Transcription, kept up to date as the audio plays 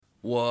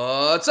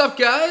What's up,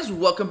 guys?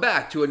 Welcome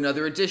back to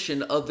another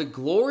edition of the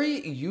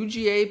Glory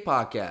UGA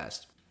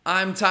podcast.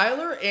 I'm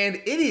Tyler, and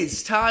it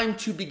is time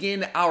to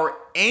begin our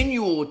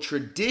annual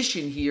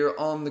tradition here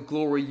on the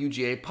Glory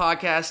UGA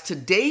podcast.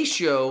 Today's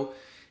show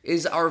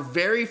is our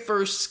very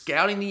first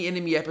Scouting the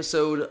Enemy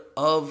episode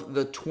of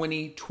the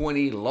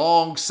 2020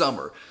 long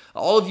summer.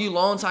 All of you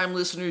longtime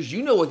listeners,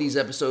 you know what these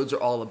episodes are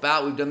all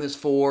about. We've done this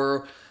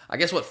for,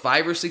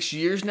 5 or 6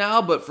 years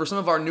now, but for some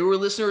of our newer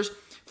listeners,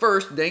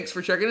 first, thanks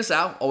for checking us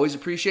out. Always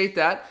appreciate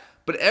that.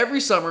 But every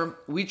summer,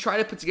 we try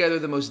to put together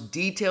the most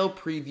detailed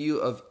preview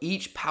of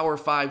each Power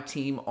 5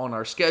 team on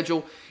our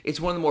schedule. It's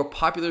one of the more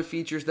popular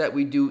features that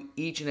we do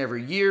each and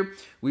every year.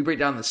 We break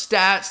down the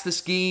stats, the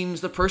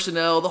schemes, the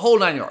personnel, the whole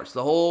 9 yards,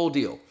 the whole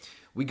deal.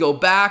 We go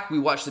back, we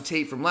watch the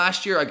tape from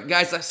last year.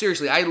 Guys,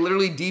 seriously, I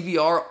literally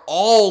DVR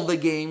all the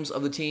games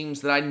of the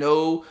teams that I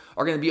know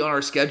are going to be on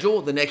our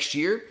schedule the next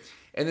year,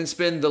 and then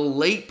spend the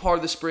late part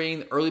of the spring,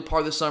 the early part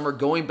of the summer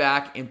going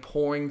back and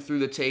pouring through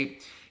the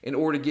tape in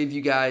order to give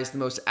you guys the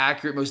most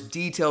accurate, most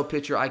detailed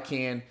picture I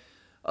can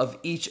of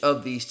each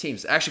of these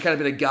teams. It's actually kind of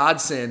been a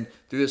godsend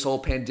through this whole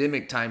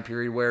pandemic time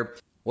period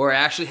where I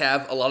actually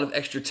have a lot of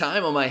extra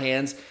time on my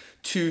hands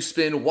to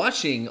spend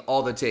watching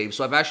all the tapes.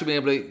 So I've actually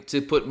been able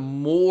to put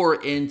more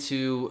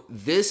into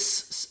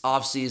this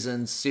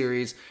offseason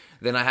series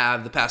than I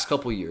have the past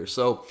couple years.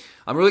 So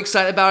I'm really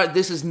excited about it.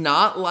 This is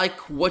not like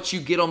what you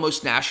get on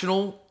most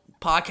national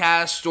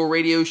podcasts or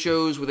radio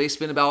shows where they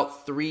spend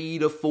about 3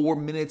 to 4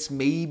 minutes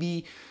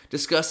maybe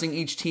discussing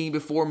each team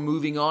before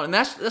moving on. And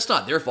that's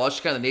not their fault. It's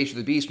just kind of the nature of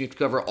the beast. When you have to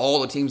cover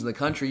all the teams in the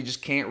country, you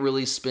just can't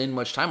really spend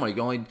much time on it. You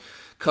can only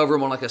cover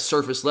them on like a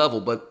surface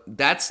level. But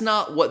that's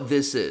not what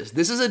this is.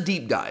 This is a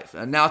deep dive.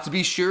 And now, to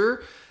be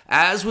sure,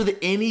 as with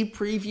any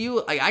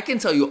preview, I can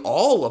tell you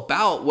all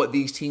about what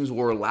these teams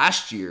were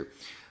last year.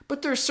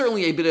 But there's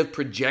certainly a bit of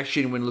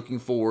projection when looking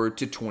forward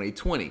to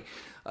 2020.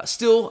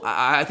 Still,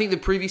 I think the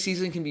previous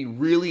season can be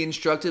really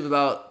instructive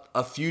about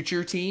a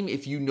future team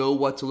if you know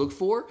what to look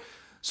for.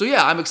 So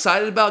yeah, I'm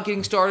excited about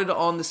getting started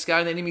on the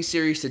Scouting the Enemy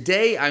series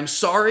today. I'm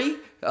sorry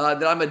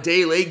that I'm a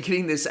day late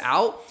getting this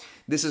out.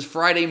 This is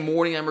Friday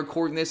morning. I'm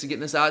recording this and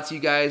getting this out to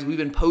you guys. We've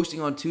been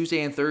posting on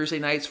Tuesday and Thursday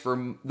nights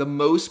for the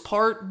most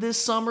part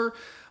this summer.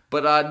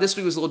 But this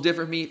week was a little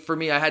different for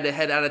me. I had to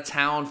head out of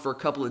town for a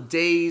couple of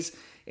days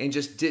and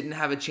just didn't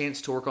have a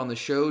chance to work on the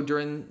show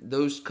during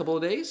those couple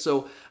of days.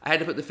 So I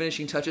had to put the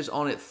finishing touches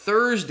on it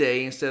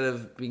Thursday instead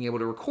of being able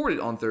to record it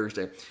on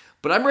Thursday.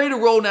 But I'm ready to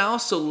roll now,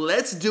 so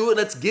let's do it.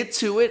 Let's get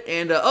to it.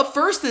 And up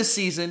first this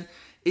season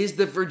is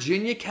the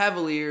Virginia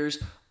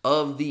Cavaliers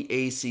of the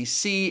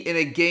ACC in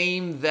a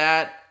game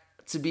that,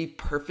 to be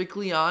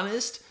perfectly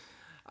honest,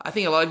 I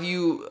think a lot of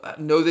you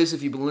know this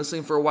if you've been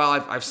listening for a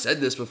while. I've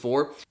said this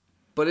before,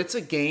 but it's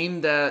a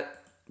game that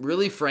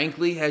really,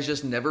 frankly, has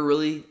just never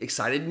really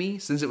excited me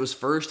since it was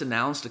first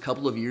announced a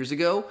couple of years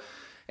ago.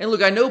 And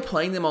look, I know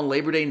playing them on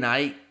Labor Day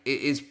night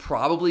is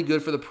probably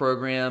good for the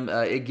program.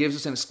 It gives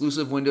us an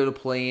exclusive window to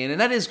play in, and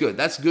that is good.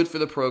 That's good for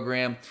the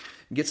program.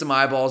 Get some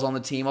eyeballs on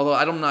the team, although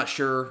I'm not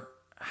sure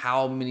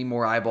how many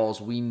more eyeballs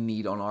we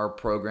need on our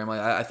program.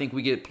 I think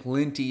we get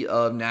plenty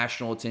of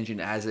national attention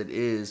as it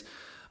is,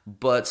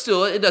 but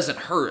still, it doesn't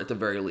hurt at the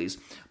very least.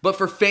 But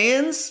for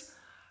fans,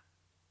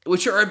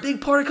 which are a big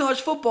part of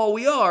college football,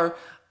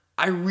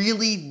 I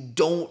really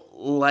don't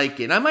like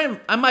it. I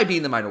might be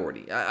in the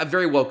minority. I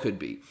very well could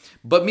be.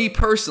 But me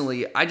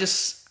personally,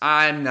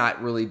 I'm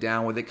not really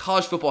down with it.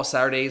 College football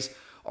Saturdays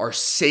are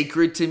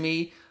sacred to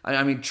me.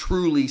 I mean,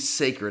 truly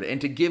sacred. And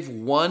to give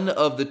one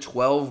of the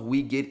 12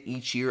 we get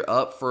each year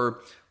up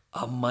for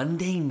a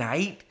Monday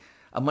night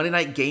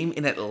game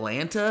in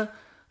Atlanta.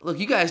 Look,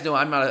 you guys know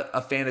I'm not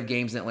a fan of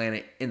games in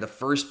Atlanta in the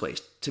first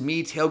place. To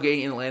me,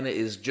 tailgating in Atlanta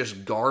is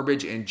just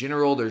garbage in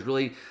general. There's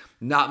really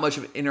not much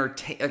of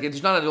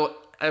there's not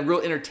a real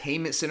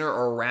entertainment center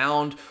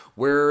around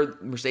where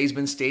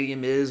Mercedes-Benz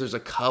Stadium is. There's a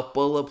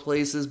couple of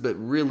places, but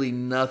really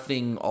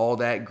nothing all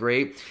that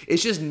great.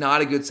 It's just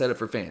not a good setup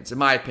for fans, in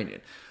my opinion.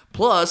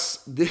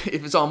 Plus,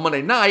 if it's on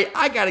Monday night,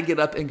 I got to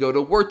get up and go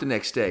to work the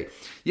next day.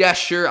 Yeah,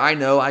 sure, I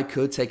know I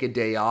could take a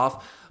day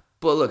off.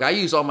 But look, I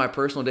use all my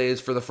personal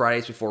days for the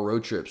Fridays before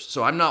road trips,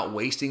 so I'm not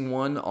wasting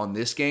one on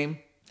this game.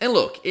 And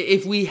look,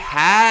 if we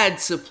had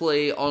to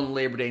play on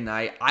Labor Day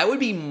night, I would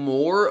be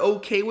more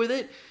okay with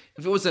it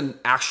if it was an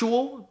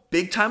actual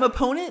big-time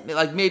opponent,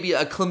 like maybe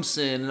a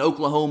Clemson, an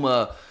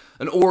Oklahoma,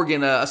 an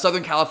Oregon, a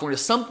Southern California,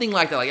 something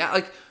like that.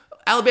 Like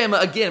Alabama,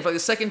 again, for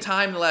the second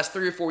time in the last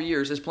 3 or 4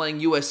 years, is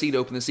playing USC to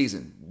open the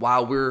season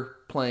while we're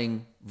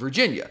playing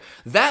Virginia.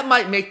 That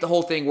might make the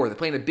whole thing worth it,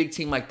 playing a big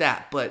team like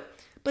that, but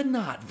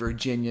not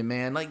Virginia,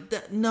 man. Like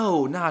that,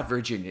 no, not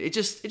Virginia. It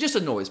just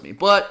annoys me.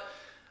 But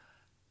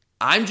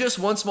I'm just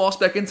one small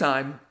speck in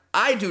time.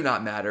 I do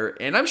not matter,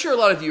 and I'm sure a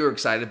lot of you are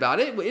excited about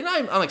it. And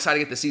I'm excited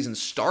to get the season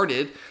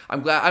started.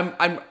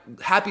 I'm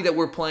happy that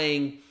we're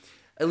playing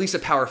at least a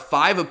Power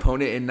 5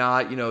 opponent and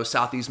not,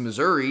 Southeast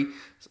Missouri.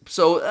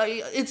 So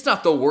it's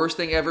not the worst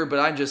thing ever, but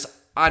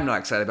I'm not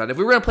excited about it. If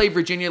we were going to play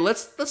Virginia,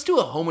 let's do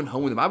a home and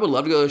home with them. I would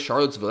love to go to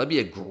Charlottesville. That'd be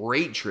a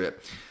great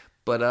trip.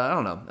 But I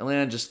don't know.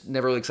 Atlanta just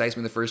never really excites me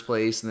in the first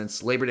place. And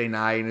it's Labor Day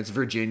night and it's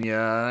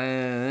Virginia.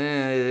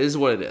 It is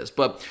what it is.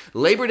 But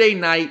Labor Day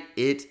night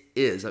it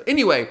is.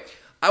 Anyway,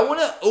 I want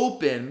to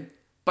open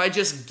by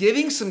just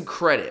giving some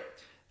credit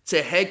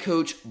to head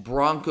coach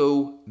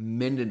Bronco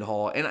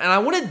Mendenhall. And I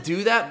want to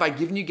do that by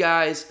giving you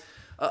guys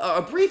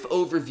a brief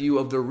overview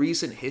of the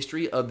recent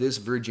history of this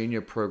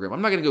Virginia program.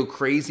 I'm not going to go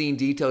crazy in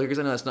detail here because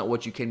I know that's not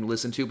what you came to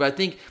listen to, but I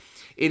think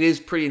it is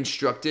pretty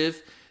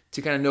instructive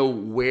to kind of know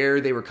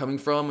where they were coming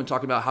from and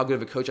talking about how good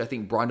of a coach I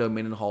think Bronco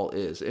Mendenhall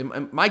is.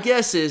 And my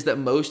guess is that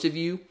most of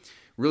you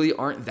really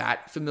aren't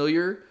that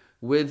familiar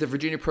with the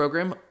Virginia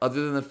program,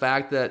 other than the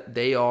fact that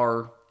they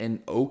are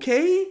an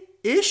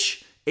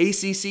okay-ish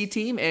ACC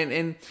team.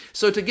 And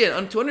so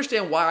to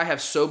understand why I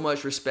have so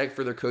much respect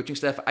for their coaching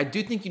staff, I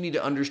do think you need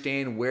to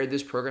understand where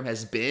this program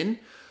has been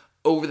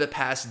over the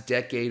past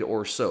decade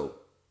or so.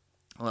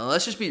 Well,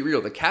 let's just be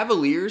real. The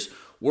Cavaliers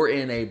were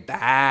in a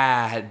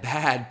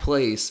bad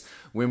place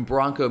when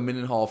Bronco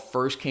Mendenhall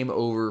first came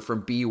over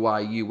from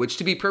BYU, which,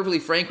 to be perfectly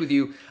frank with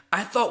you,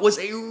 I thought was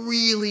a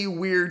really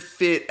weird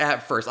fit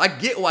at first. I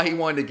get why he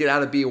wanted to get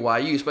out of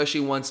BYU,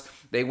 especially once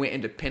they went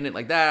independent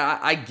like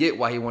that. I get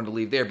why he wanted to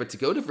leave there. But to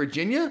go to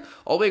Virginia,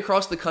 all the way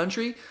across the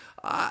country,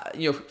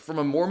 from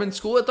a Mormon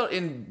school, I thought,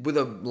 with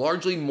a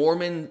largely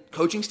Mormon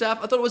coaching staff,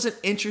 I thought it was an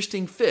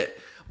interesting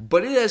fit.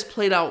 But it has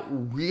played out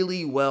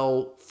really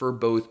well for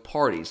both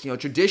parties.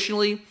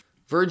 Traditionally,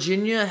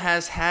 Virginia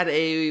has had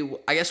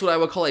what I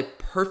would call a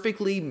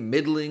perfectly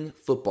middling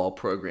football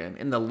program.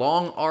 In the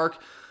long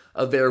arc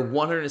of their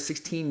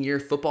 116-year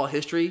football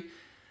history,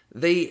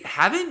 they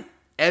haven't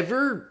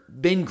ever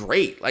been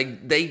great.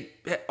 Like, they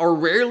are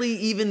rarely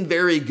even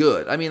very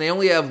good. I mean, they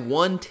only have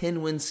one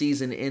 10-win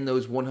season in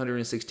those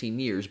 116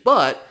 years.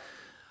 But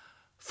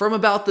from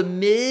about the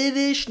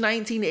mid-ish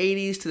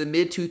 1980s to the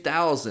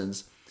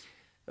mid-2000s,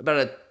 about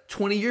a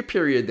 20-year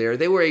period there,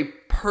 they were a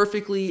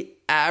perfectly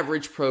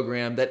average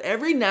program that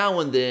every now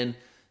and then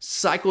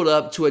cycled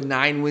up to a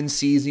 9-win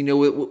season,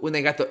 when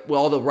they got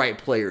all the right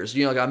players,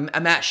 like a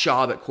Matt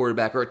Schaub at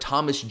quarterback or a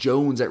Thomas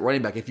Jones at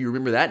running back, if you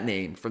remember that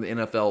name from the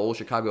NFL, old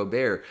Chicago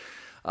Bear.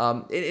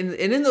 And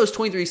in those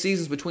 23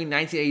 seasons between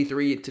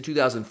 1983 to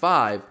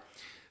 2005,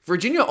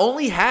 Virginia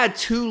only had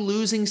 2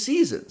 losing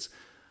seasons.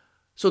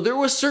 So there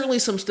was certainly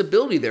some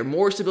stability there,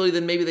 more stability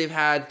than maybe they've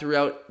had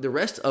throughout the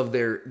rest of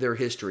their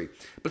history.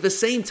 But at the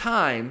same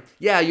time,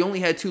 you only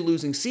had 2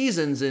 losing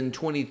seasons in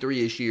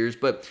 23-ish years,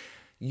 but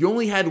you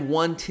only had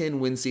one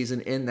 10-win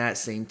season in that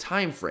same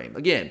time frame.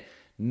 Again,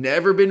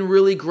 never been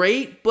really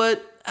great,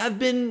 but have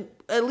been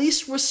at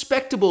least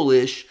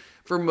respectable-ish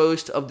for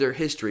most of their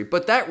history.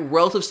 But that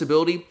relative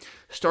stability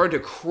started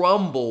to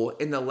crumble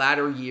in the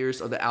latter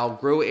years of the Al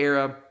Groh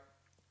era,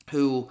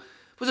 who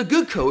was a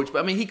good coach,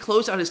 but he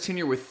closed out his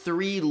tenure with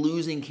 3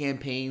 losing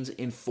campaigns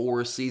in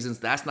 4 seasons.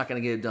 That's not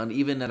going to get it done,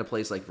 even at a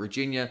place like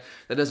Virginia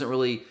that doesn't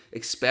really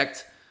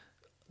expect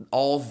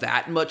all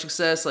that much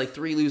success. Like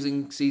 3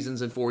 losing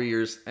seasons in 4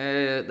 years,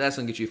 that's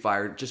going to get you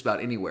fired just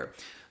about anywhere.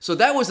 So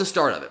that was the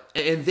start of it.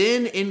 And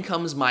then in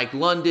comes Mike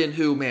London,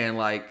 who,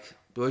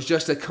 was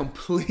just a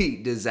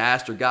complete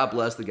disaster. God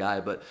bless the guy,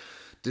 but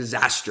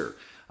disaster.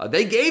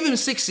 They gave him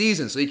 6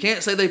 seasons, so you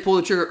can't say they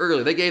pulled the trigger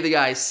early. They gave the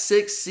guy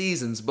 6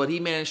 seasons, but he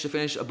managed to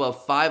finish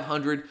above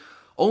 500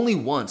 only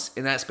once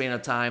in that span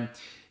of time.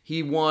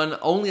 He won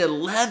only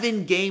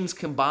 11 games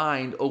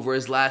combined over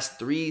his last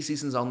 3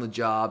 seasons on the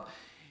job,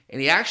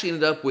 and he actually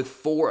ended up with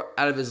 4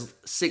 out of his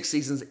 6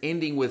 seasons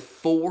ending with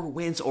 4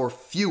 wins or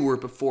fewer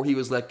before he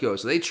was let go.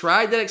 So they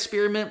tried that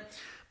experiment,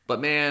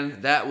 but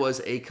that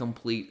was a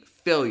complete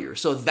failure.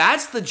 So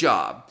that's the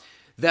job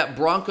that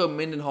Bronco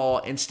Mendenhall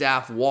and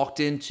staff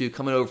walked into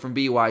coming over from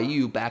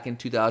BYU back in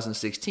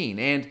 2016.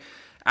 And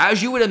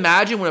as you would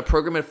imagine, when a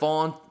program had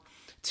fallen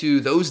to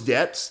those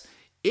depths,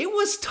 it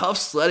was tough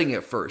sledding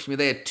at first.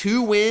 They had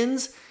 2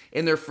 wins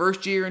in their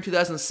first year in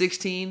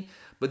 2016,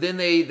 but then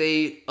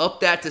they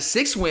upped that to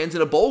 6 wins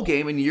in a bowl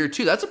game in year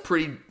 2. That's a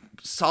pretty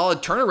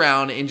solid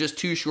turnaround in just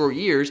 2 short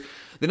years.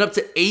 Then up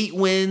to 8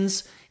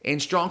 wins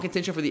and strong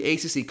contention for the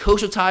ACC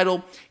Coastal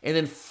title. And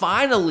then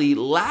finally,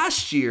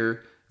 last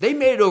year, they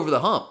made it over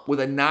the hump with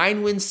a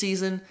 9-win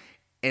season,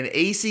 an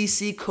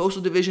ACC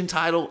Coastal Division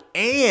title,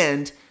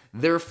 and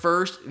their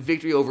first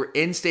victory over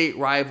in-state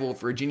rival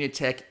Virginia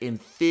Tech in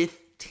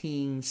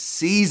 15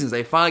 seasons.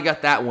 They finally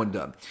got that one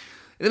done.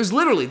 And it was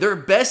literally their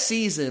best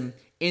season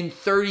in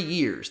 30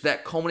 years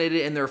that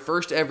culminated in their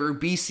first ever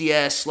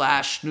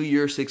BCS/New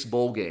Year's Six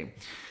bowl game.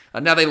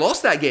 Now, they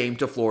lost that game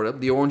to Florida,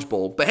 the Orange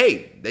Bowl, but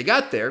hey, they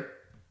got there.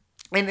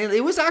 And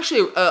it was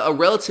actually a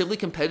relatively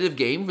competitive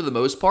game for the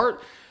most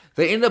part.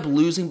 They ended up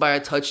losing by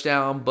a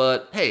touchdown,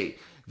 but hey,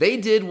 they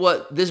did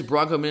what this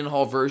Bronco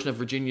Mendenhall version of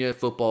Virginia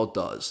football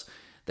does.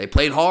 They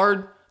played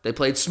hard, they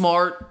played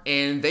smart,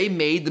 and they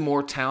made the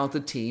more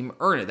talented team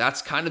earn it.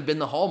 That's kind of been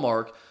the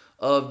hallmark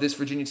of this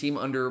Virginia team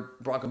under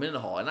Bronco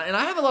Mendenhall, and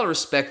I have a lot of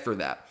respect for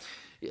that.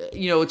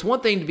 It's one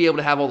thing to be able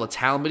to have all the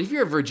talent, but if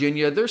you're at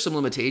Virginia, there's some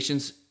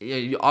limitations.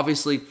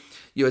 Obviously,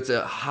 it's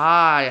a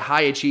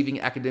high achieving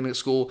academic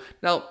school.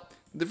 Now,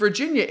 the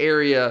Virginia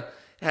area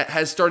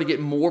has started to get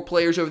more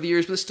players over the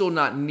years, but it's still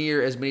not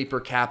near as many per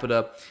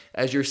capita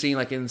as you're seeing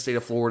like in the state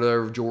of Florida,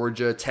 or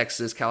Georgia,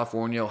 Texas,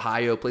 California,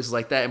 Ohio, places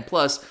like that. And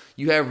plus,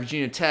 you have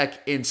Virginia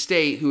Tech in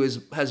state who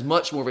has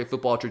much more of a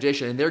football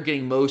tradition, and they're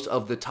getting most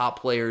of the top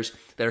players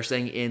that are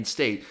staying in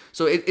state.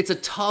 So it's a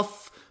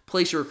tough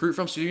place to recruit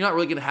from, so you're not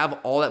really going to have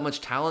all that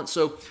much talent.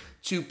 So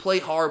to play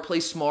hard, play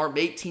smart,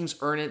 make teams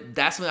earn it,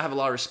 that's something I have a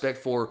lot of respect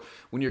for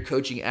when you're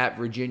coaching at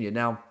Virginia.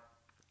 Now,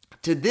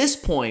 to this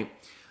point,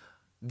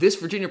 this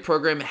Virginia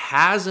program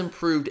has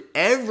improved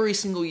every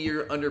single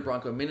year under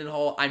Bronco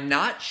Mendenhall. I'm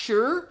not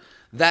sure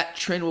that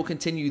trend will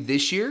continue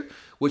this year,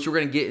 which we're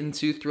going to get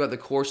into throughout the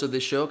course of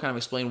this show, kind of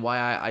explain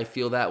why I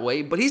feel that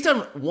way. But he's done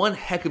one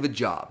heck of a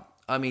job.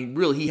 I mean,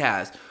 really, he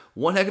has.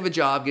 One heck of a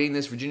job getting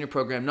this Virginia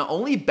program not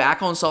only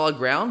back on solid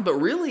ground, but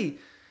really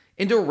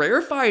into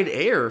rarefied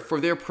air for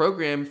their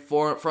program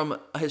from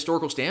a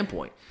historical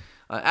standpoint.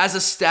 As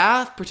a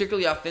staff,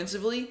 particularly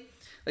offensively,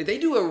 like they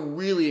do a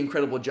really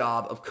incredible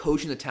job of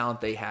coaching the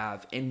talent they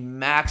have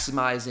and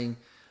maximizing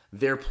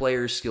their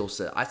players' skill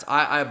set.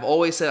 I've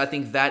always said I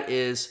think that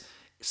is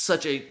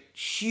such a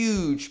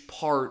huge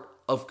part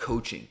of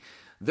coaching.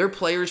 Their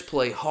players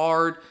play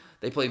hard,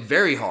 they play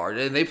very hard,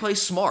 and they play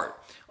smart.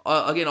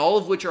 Again, all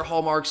of which are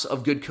hallmarks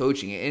of good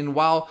coaching. And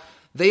while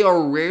they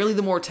are rarely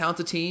the more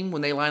talented team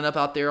when they line up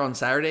out there on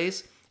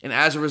Saturdays, and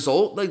as a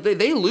result, like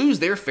they lose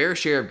their fair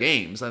share of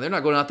games. Like they're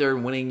not going out there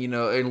and winning,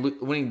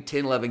 winning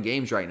 10, 11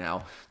 games right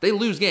now. They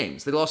lose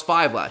games. They lost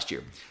 5 last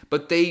year.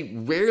 But they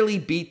rarely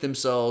beat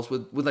themselves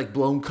with like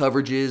blown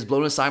coverages,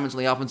 blown assignments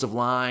on the offensive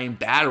line,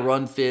 bad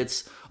run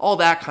fits, all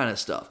that kind of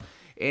stuff.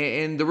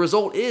 And the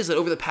result is that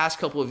over the past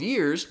couple of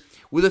years,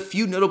 with a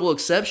few notable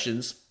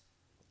exceptions,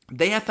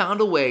 they have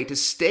found a way to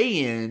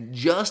stay in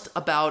just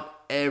about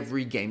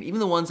every game, even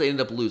the ones they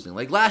ended up losing.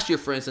 Like last year,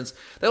 for instance,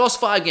 they lost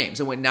 5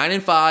 games and went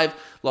 9-5,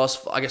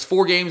 lost,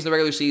 4 games in the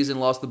regular season,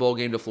 lost the bowl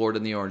game to Florida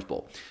in the Orange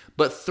Bowl.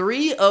 But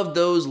 3 of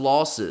those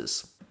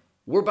losses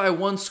were by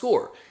 1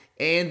 score.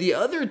 And the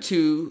other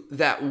 2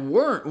 that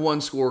weren't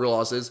 1-score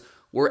losses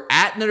were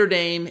at Notre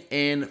Dame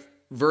and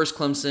versus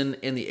Clemson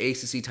in the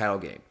ACC title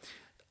game.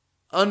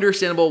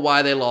 Understandable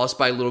why they lost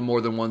by a little more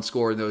than 1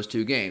 score in those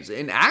 2 games.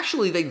 And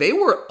actually, they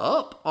were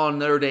up on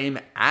Notre Dame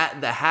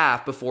at the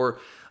half before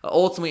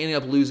ultimately ending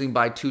up losing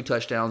by 2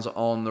 touchdowns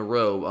on the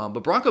road.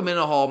 But Bronco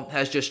Mendenhall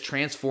has just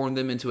transformed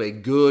them into a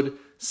good,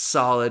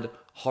 solid,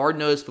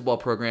 hard-nosed football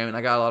program, and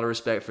I got a lot of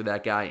respect for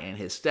that guy and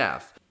his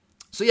staff.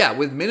 So yeah,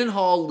 with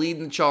Mendenhall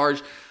leading the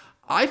charge,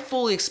 I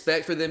fully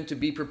expect for them to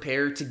be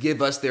prepared to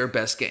give us their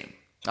best game.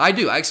 I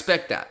do. I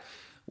expect that.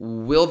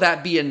 Will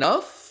that be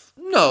enough?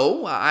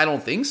 No, I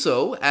don't think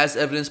so, as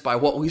evidenced by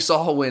what we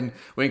saw when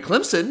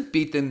Clemson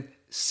beat them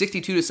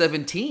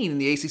 62-17 in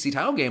the ACC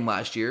title game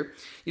last year.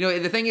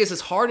 The thing is,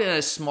 as hard and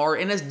as smart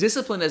and as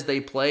disciplined as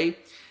they play,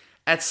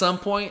 at some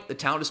point, the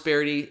talent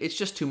disparity, it's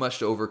just too much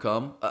to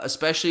overcome,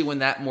 especially when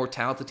that more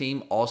talented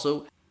team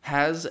also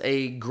has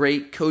a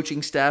great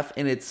coaching staff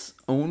in its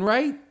own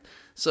right.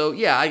 So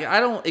yeah, I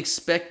don't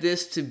expect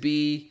this to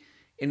be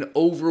an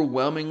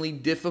overwhelmingly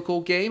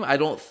difficult game. I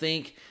don't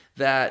think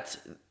that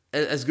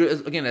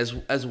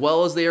as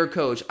well as they are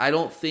coached, I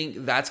don't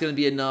think that's going to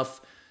be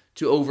enough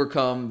to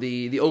overcome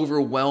the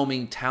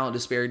overwhelming talent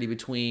disparity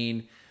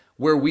between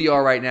where we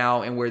are right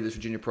now and where this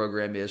Virginia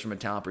program is from a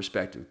talent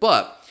perspective.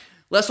 But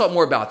let's talk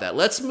more about that.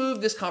 Let's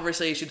move this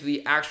conversation to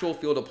the actual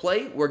field of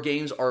play where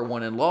games are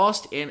won and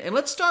lost. And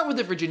let's start with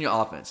the Virginia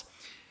offense.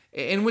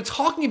 And when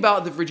talking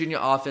about the Virginia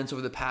offense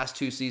over the past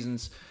 2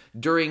 seasons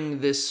during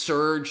this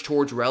surge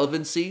towards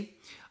relevancy,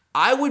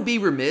 I would be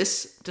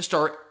remiss to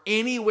start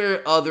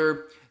anywhere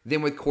other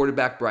than with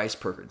quarterback Bryce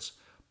Perkins.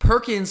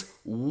 Perkins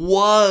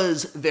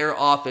was their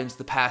offense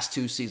the past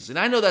 2 seasons. And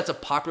I know that's a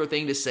popular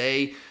thing to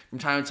say from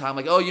time to time,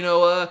 like,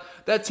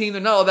 that team,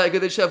 they're not all that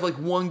good. They just have like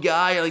one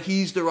guy, like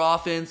he's their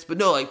offense. But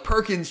no, like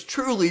Perkins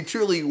truly,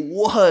 truly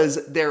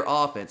was their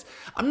offense.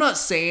 I'm not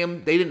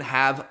saying they didn't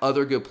have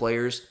other good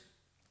players.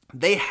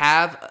 They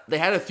had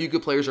a few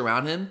good players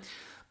around him,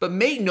 but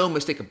make no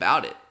mistake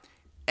about it.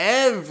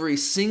 Every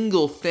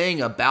single thing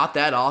about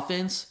that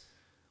offense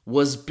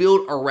was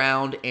built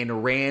around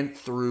and ran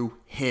through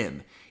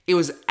him. It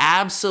was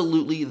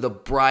absolutely the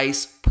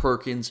Bryce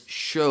Perkins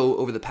show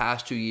over the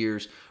past 2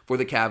 years for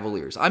the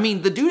Cavaliers. I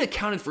mean, the dude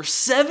accounted for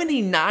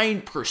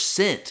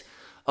 79%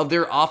 of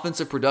their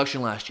offensive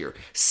production last year.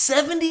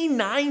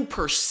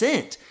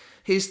 79%.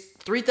 His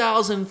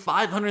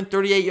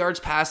 3,538 yards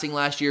passing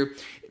last year.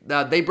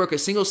 They broke a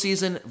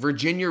single-season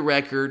Virginia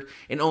record.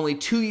 In only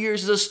 2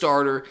 years as a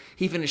starter,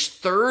 he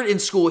finished 3rd in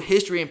school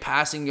history in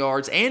passing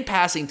yards and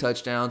passing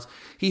touchdowns.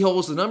 He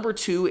holds the number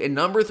 2 and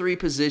number 3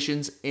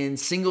 positions in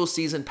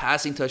single-season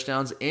passing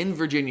touchdowns in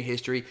Virginia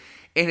history,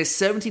 and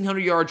his 1,700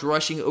 yards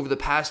rushing over the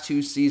past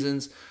 2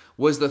 seasons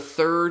was the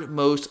 3rd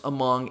most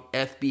among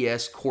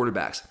FBS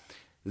quarterbacks.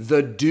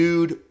 The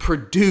dude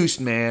produced,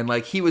 man.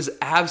 Like, he was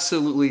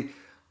absolutely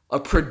a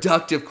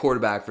productive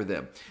quarterback for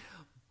them.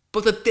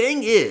 But the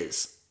thing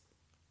is,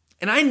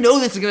 and I know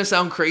this is going to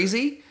sound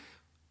crazy,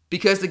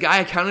 because the guy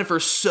accounted for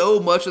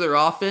so much of their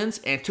offense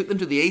and took them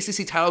to the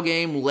ACC title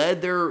game,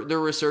 led their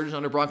resurgence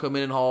under Bronco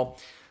Mendenhall.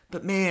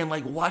 But man,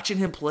 like watching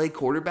him play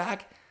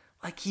quarterback,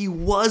 like he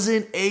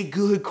wasn't a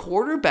good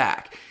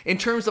quarterback in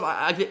terms of,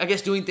 I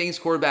guess, doing things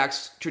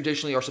quarterbacks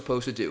traditionally are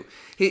supposed to do.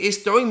 His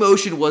throwing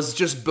motion was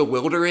just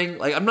bewildering.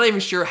 Like I'm not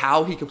even sure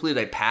how he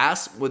completed a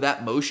pass with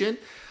that motion.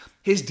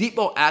 His deep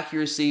ball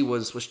accuracy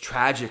was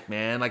tragic,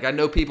 man. Like I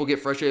know people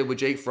get frustrated with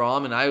Jake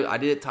Fromm, and I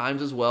did at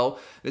times as well.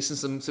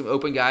 Missing some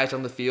open guys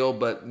on the field,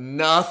 but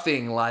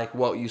nothing like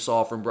what you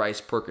saw from Bryce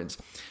Perkins.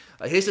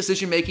 His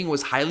decision making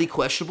was highly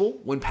questionable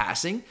when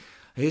passing.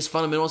 His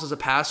fundamentals as a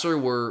passer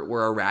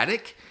were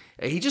erratic.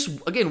 He just,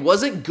 again,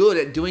 wasn't good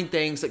at doing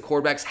things that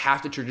quarterbacks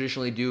have to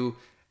traditionally do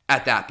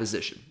at that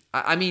position.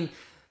 I mean,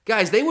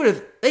 guys, they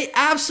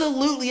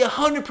absolutely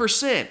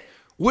 100%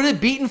 would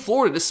have beaten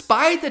Florida.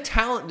 Despite the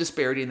talent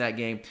disparity in that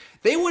game,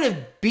 they would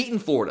have beaten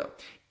Florida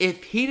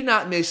if he did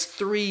not miss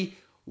 3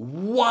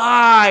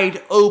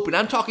 wide open,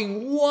 I'm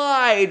talking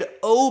wide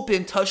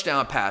open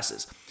touchdown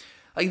passes.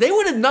 Like they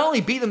would have not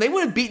only beaten them, they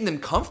would have beaten them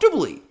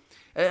comfortably.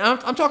 And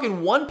I'm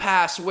talking one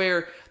pass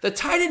where the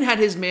tight end had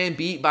his man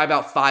beat by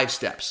about 5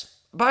 steps.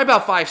 By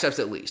about 5 steps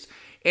at least.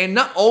 And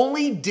not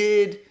only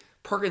did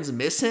Perkins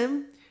miss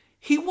him,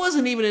 he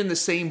wasn't even in the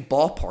same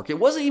ballpark. It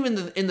wasn't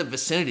even in the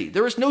vicinity.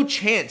 There was no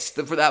chance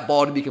for that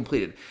ball to be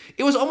completed.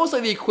 It was almost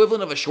like the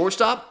equivalent of a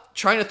shortstop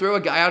trying to throw a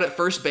guy out at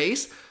first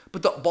base,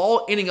 but the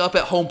ball ending up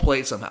at home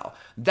plate somehow.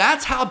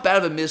 That's how bad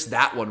of a miss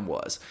that one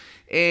was.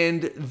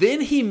 And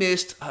then he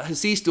missed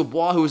Hasise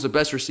Dubois, who was the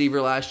best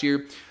receiver last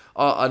year,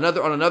 on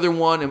another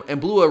one, and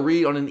blew a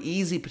read on an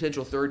easy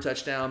potential 3rd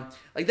touchdown.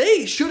 Like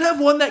they should have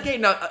won that game.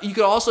 Now you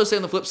could also say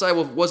on the flip side,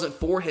 well, if it wasn't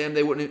for him,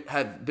 they wouldn't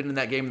have been in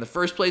that game in the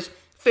first place.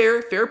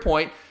 Fair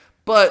point.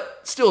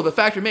 But still, the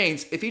fact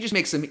remains, if he just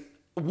makes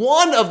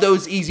one of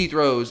those easy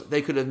throws,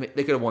 they could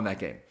have won that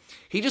game.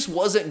 He just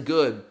wasn't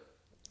good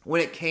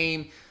when it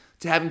came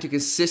to having to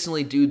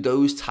consistently do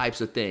those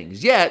types of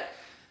things. Yet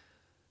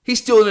he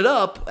still ended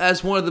up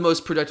as one of the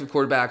most productive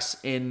quarterbacks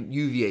in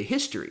UVA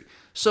history.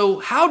 So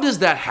how does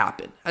that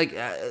happen? Like,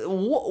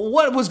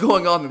 what was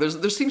going on there?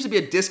 There seems to be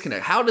a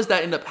disconnect. How does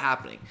that end up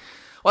happening?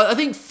 Well, I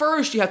think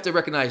first you have to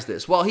recognize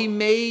this. While he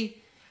may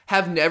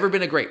have never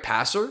been a great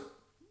passer,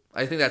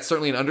 I think that's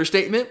certainly an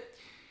understatement,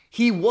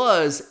 he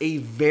was a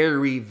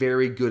very,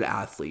 very good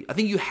athlete. I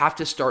think you have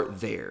to start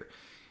there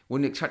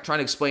when you're trying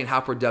to explain how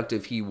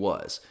productive he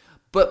was.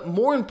 But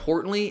more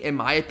importantly, in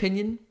my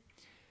opinion,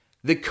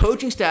 the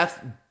coaching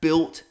staff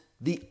built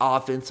the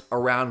offense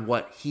around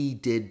what he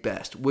did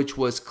best, which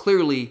was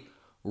clearly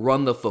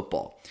run the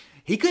football.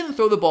 He couldn't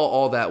throw the ball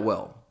all that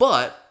well,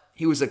 but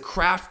he was a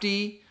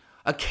crafty,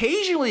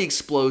 occasionally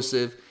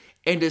explosive,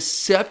 and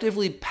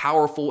deceptively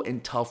powerful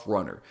and tough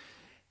runner.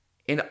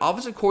 And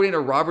offensive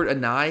coordinator Robert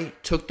Anae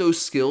took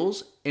those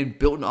skills and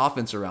built an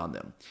offense around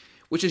them,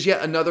 which is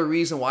yet another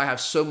reason why I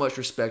have so much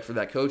respect for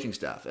that coaching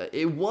staff.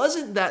 It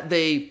wasn't that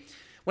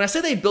when I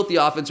say they built the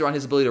offense around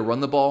his ability to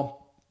run the ball,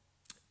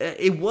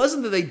 it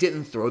wasn't that they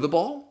didn't throw the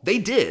ball. They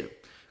did.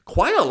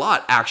 Quite a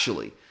lot,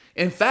 actually.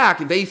 In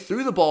fact, they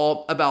threw the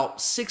ball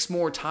about 6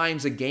 more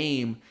times a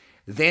game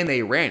than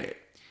they ran it,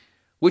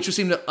 which would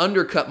seem to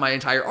undercut my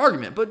entire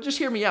argument. But just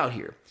hear me out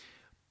here.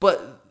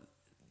 But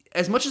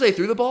as much as they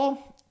threw the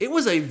ball, it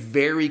was a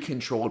very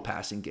controlled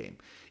passing game.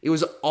 It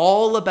was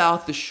all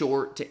about the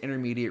short to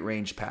intermediate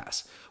range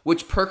pass,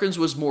 which Perkins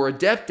was more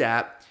adept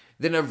at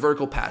than a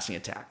vertical passing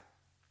attack.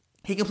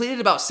 He completed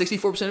about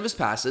 64% of his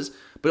passes,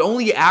 but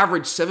only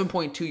averaged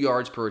 7.2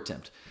 yards per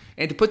attempt.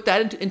 And to put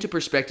that into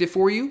perspective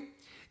for you,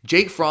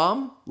 Jake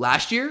Fromm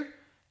last year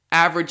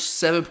averaged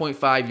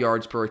 7.5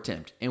 yards per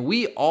attempt. And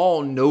we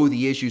all know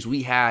the issues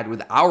we had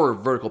with our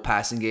vertical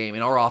passing game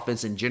and our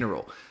offense in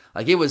general.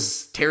 Like it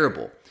was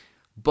terrible.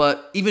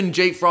 But even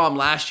Jake Fromm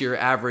last year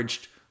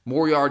averaged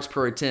more yards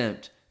per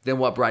attempt than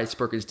what Bryce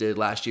Perkins did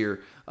last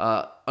year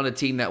on a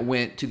team that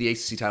went to the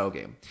ACC title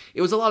game.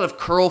 It was a lot of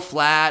curl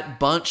flat,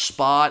 bunch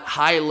spot,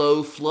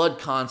 high-low, flood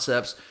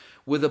concepts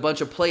with a bunch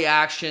of play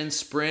action,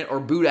 sprint, or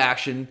boot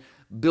action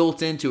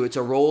built into it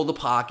to roll the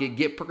pocket,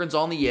 get Perkins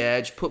on the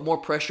edge, put more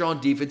pressure on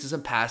defenses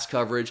and pass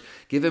coverage,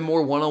 give him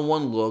more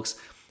one-on-one looks,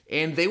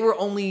 and they were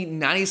only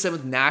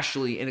 97th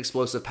nationally in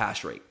explosive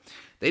pass rate.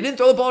 They didn't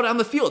throw the ball down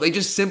the field. They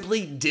just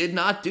simply did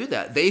not do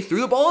that. They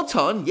threw the ball a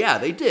ton. Yeah,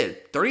 they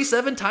did.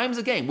 37 times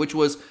a game, which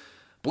was,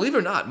 believe it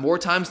or not, more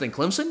times than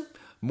Clemson,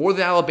 more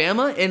than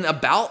Alabama, and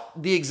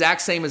about the exact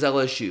same as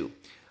LSU.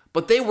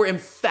 But they were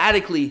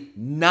emphatically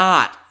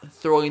not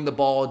throwing the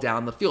ball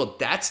down the field.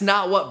 That's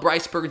not what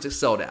Bryce Perkins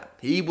excelled at.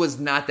 He was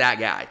not that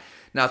guy.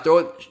 Now,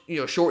 throw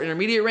it, short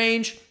intermediate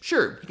range,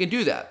 sure, he can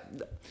do that.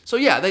 So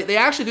yeah, they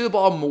actually threw the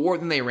ball more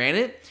than they ran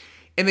it.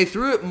 And they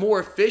threw it more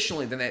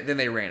efficiently than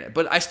they ran it.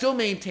 But I still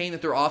maintain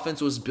that their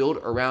offense was built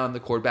around the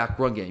quarterback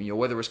run game.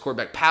 Whether it was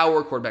quarterback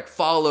power, quarterback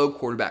follow,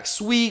 quarterback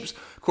sweeps,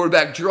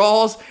 quarterback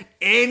draws,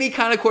 any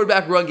kind of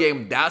quarterback run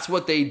game, that's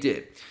what they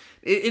did.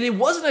 And it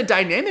wasn't a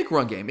dynamic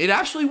run game. It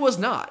actually was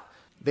not.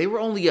 They were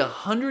only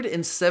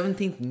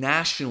 117th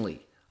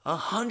nationally.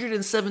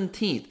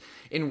 117th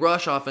in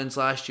rush offense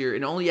last year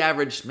and only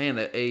averaged,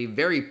 a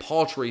very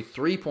paltry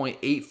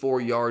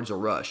 3.84 yards a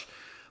rush.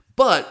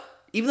 But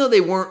even though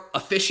they weren't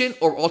efficient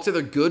or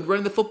altogether good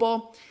running the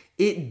football,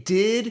 it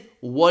did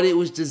what it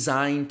was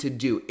designed to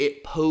do.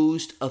 It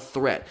posed a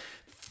threat.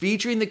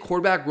 Featuring the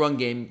quarterback run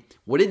game,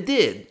 what it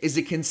did is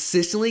it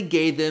consistently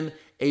gave them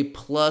a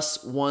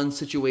 +1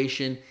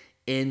 situation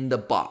in the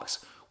box,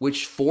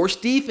 which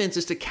forced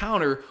defenses to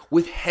counter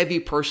with heavy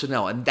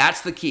personnel. And that's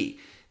the key.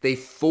 They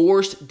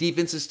forced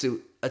defenses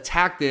to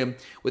attack them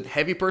with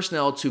heavy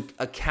personnel to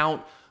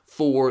account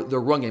for the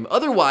run game.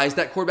 Otherwise,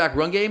 that quarterback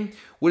run game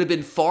would have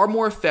been far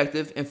more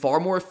effective and far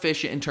more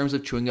efficient in terms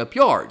of chewing up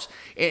yards.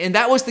 And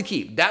that was the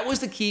key. That was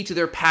the key to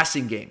their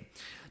passing game.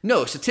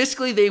 No,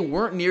 statistically, they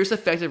weren't near as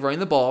effective running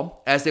the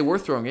ball as they were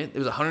throwing it. It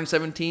was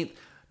 117th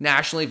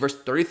nationally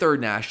versus 33rd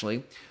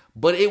nationally.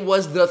 But it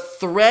was the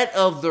threat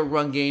of the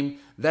run game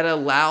that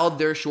allowed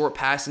their short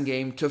passing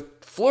game to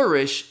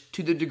flourish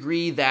to the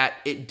degree that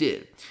it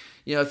did.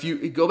 You know, if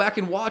you go back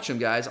and watch them,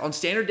 guys, on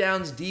standard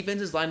downs,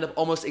 defenses lined up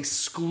almost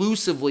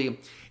exclusively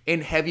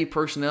in heavy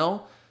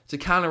personnel to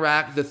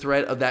counteract the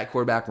threat of that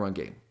quarterback run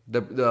game,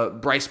 the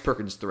Bryce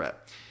Perkins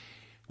threat.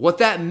 What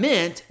that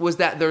meant was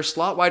that their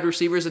slot wide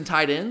receivers and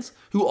tight ends,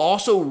 who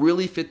also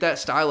really fit that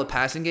style of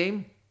passing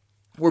game,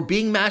 were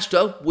being matched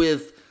up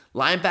with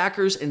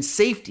linebackers and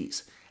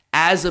safeties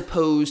as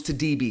opposed to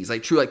DBs,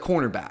 like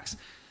cornerbacks.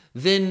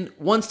 Then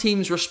once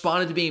teams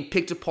responded to being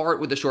picked apart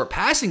with a short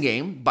passing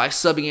game by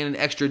subbing in an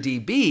extra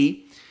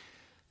DB,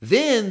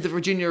 then the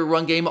Virginia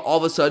run game all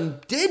of a sudden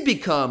did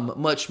become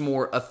much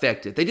more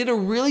effective. They did a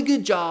really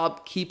good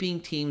job keeping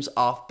teams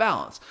off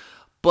balance,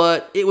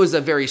 but it was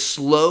a very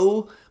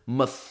slow,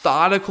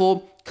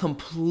 methodical,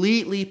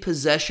 completely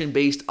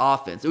possession-based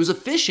offense. It was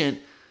efficient,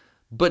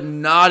 but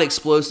not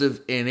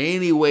explosive in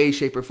any way,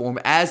 shape, or form,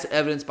 as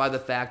evidenced by the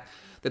fact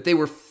that they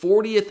were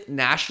 40th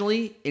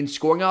nationally in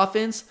scoring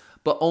offense,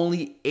 but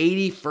only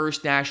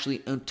 81st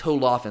nationally in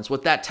total offense.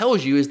 What that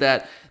tells you is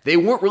that they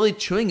weren't really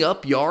chewing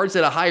up yards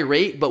at a high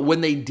rate, but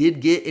when they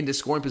did get into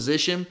scoring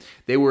position,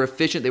 they were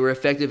efficient, they were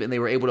effective, and they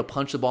were able to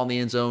punch the ball in the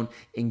end zone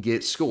and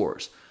get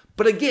scores.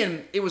 But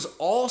again, it was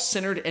all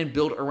centered and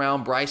built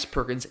around Bryce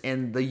Perkins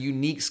and the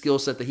unique skill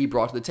set that he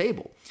brought to the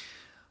table.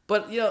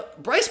 But,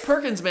 Bryce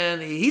Perkins,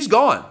 man, he's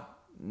gone.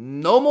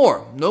 No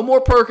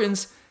more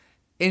Perkins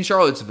in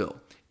Charlottesville.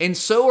 And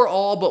so are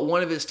all but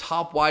one of his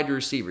top wide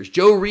receivers.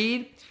 Joe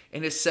Reed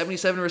and his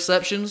 77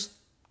 receptions,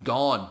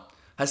 gone.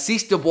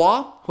 Hasise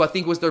Dubois, who I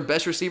think was their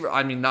best receiver.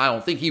 I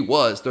don't think he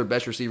was their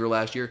best receiver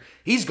last year.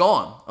 He's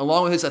gone,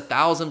 along with his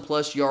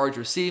 1,000-plus yards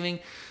receiving.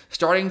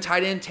 Starting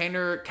tight end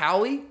Tanner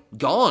Cowley,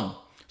 gone.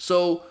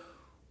 So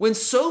when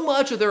so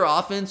much of their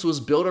offense was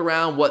built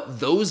around what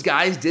those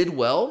guys did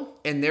well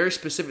and their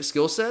specific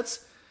skill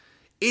sets,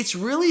 it's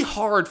really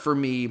hard for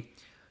me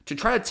to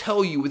try to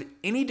tell you with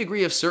any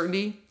degree of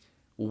certainty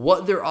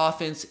what their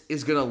offense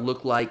is going to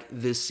look like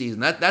this season.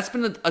 That's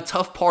been a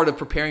tough part of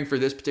preparing for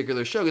this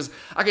particular show, because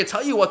I can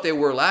tell you what they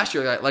were last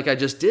year, like I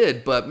just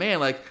did, but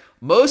man,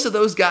 most of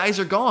those guys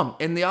are gone,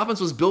 and the offense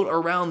was built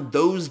around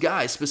those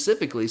guys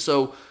specifically.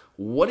 So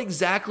what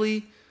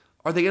exactly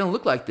are they going to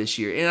look like this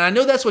year? And I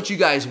know that's what you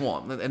guys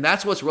want, and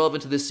that's what's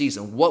relevant to this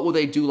season. What will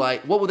they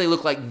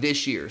look like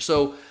this year?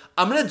 So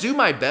I'm going to do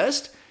my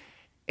best,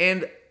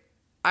 and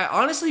I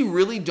honestly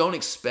really don't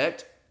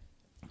expect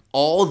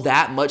all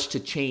that much to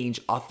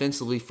change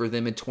offensively for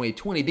them in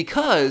 2020,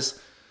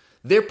 because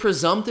their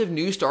presumptive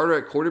new starter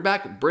at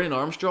quarterback, Brennan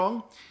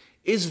Armstrong,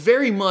 is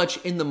very much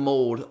in the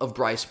mold of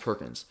Bryce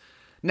Perkins.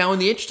 Now, in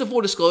the interest of full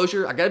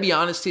disclosure, I got to be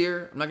honest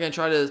here. I'm not going to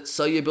try to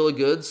sell you a bill of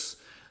goods.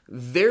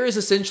 There is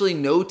essentially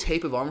no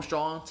tape of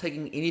Armstrong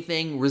taking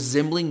anything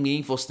resembling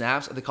meaningful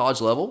snaps at the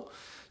college level.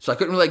 So I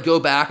couldn't really go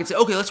back and say,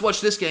 okay, let's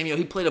watch this game.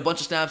 He played a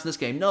bunch of snaps in this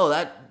game. No,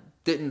 that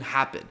didn't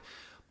happen.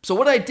 So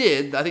what I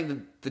did, I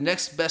think the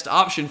next best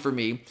option for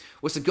me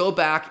was to go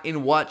back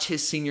and watch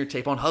his senior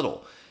tape on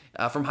Hudl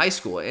from high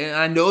school. And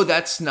I know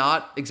that's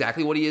not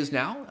exactly what he is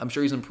now. I'm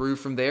sure he's improved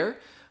from there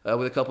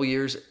with a couple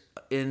years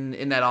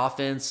in that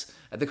offense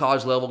at the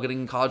college level,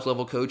 getting college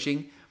level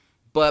coaching.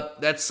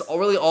 But that's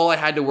really all I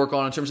had to work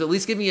on in terms of at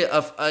least giving me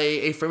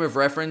a frame of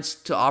reference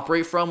to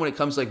operate from when it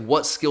comes to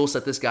what skill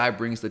set this guy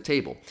brings to the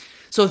table.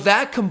 So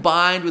that,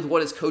 combined with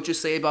what his coaches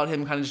say about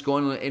him, kind of just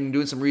going and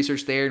doing some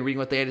research there and reading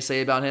what they had to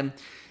say about him,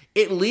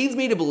 it leads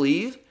me to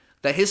believe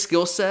that his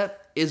skill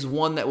set is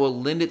one that will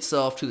lend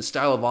itself to the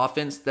style of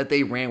offense that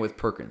they ran with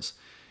Perkins.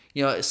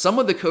 Some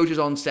of the coaches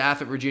on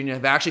staff at Virginia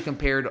have actually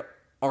compared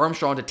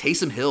Armstrong to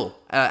Taysom Hill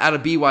out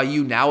of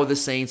BYU, now with the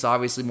Saints,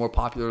 obviously more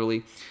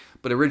popularly,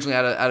 but originally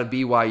out of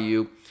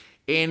BYU.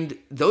 And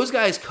those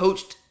guys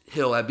coached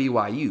Hill at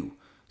BYU,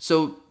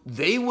 so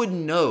they would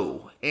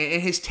know.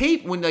 And his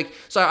tape,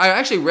 so I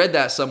actually read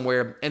that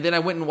somewhere, and then I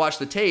went and watched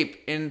the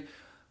tape, and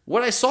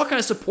what I saw kind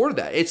of supported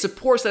that. It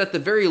supports that at the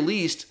very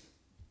least,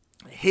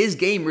 his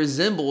game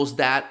resembles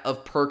that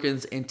of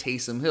Perkins and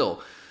Taysom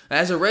Hill.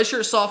 As a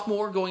redshirt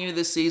sophomore going into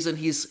this season,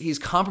 he's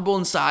comparable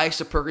in size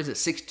to Perkins at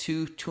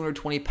 6'2",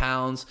 220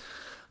 pounds.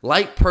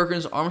 Like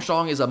Perkins,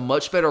 Armstrong is a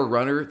much better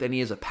runner than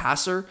he is a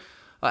passer.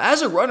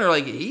 As a runner,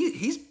 like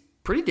he's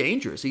pretty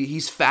dangerous.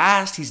 He's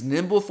fast. He's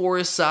nimble for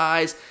his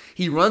size.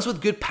 He runs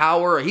with good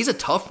power. He's a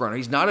tough runner.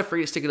 He's not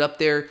afraid to stick it up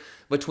there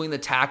between the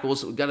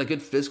tackles. Got a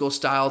good physical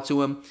style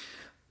to him.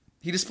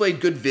 He displayed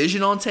good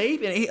vision on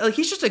tape, and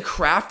he's just a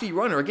crafty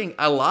runner. Again,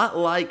 a lot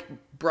like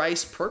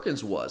Bryce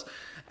Perkins was.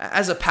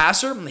 As a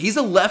passer, he's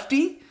a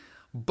lefty,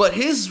 but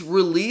his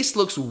release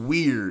looks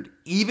weird,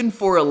 even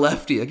for a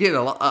lefty.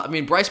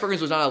 Again, Bryce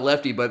Perkins was not a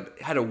lefty, but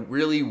had a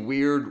really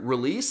weird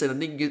release, and I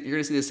think you're going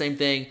to see the same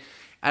thing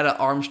out of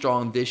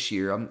Armstrong this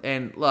year.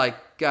 And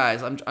like,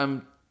 guys, I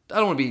don't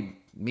want to be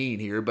mean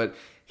here, but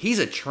he's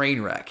a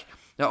train wreck.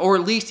 Now, or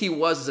at least he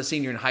was as a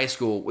senior in high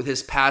school with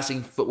his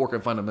passing, footwork,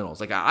 and fundamentals.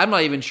 Like, I'm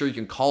not even sure you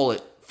can call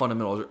it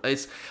fundamentals.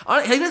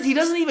 He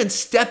doesn't even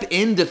step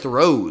into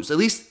throws. At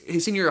least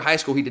his senior year of high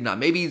school, he did not.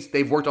 Maybe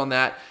they've worked on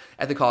that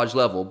at the college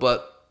level,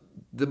 but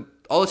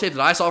all the tape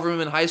that I saw from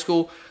him in high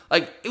school,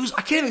 like,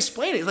 I can't even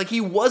explain it. It's like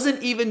he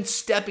wasn't even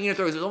stepping into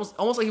throws. It was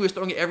almost like he was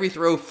throwing every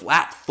throw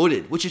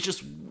flat-footed, which is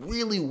just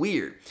really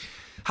weird.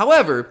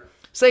 However,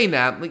 saying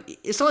that, like,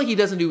 it's not like he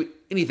doesn't do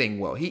anything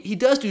well. He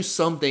does do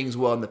some things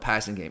well in the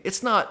passing game.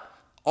 It's not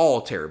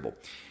all terrible.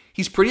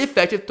 He's pretty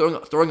effective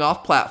throwing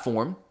off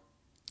platform,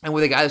 and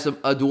with a guy that's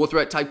a dual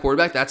threat type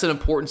quarterback, that's an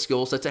important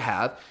skill set to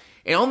have.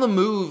 And on the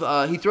move,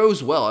 he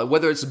throws well.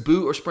 Whether it's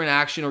boot or sprint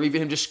action or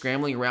even him just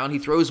scrambling around, he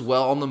throws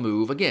well on the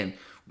move. Again,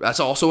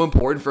 that's also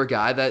important for a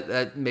guy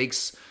that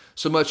makes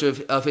so much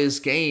of his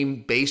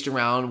game based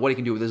around what he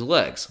can do with his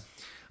legs.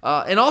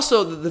 And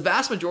also, the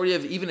vast majority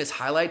of even his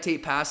highlight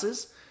tape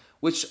passes,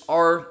 which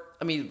are,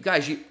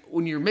 guys,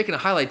 when you're making a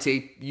highlight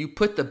tape, you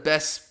put the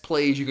best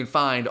plays you can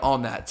find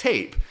on that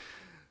tape.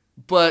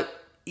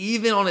 But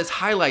even on his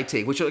highlight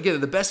tape, which again are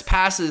the best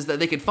passes that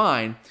they could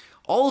find,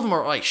 all of them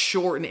are like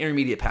short and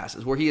intermediate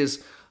passes where he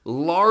is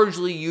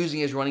largely using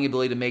his running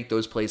ability to make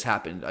those plays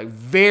happen. Like,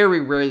 very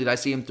rarely did I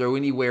see him throw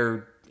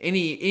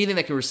anything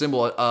that can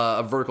resemble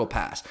a vertical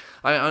pass.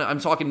 I'm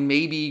talking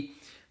maybe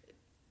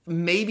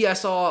I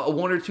saw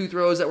one or two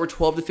throws that were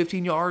 12 to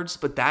 15 yards,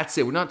 but that's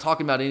it. We're not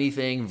talking about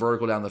anything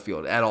vertical down the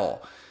field at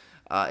all.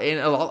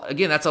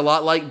 Again, that's a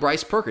lot like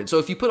Bryce Perkins. So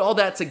if you put all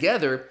that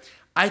together,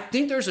 I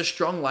think there's a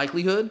strong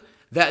likelihood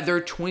that their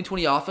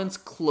 2020 offense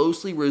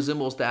closely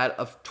resembles that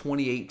of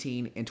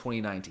 2018 and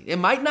 2019. It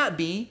might not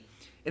be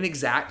an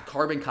exact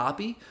carbon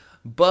copy,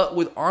 but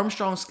with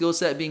Armstrong's skill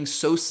set being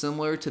so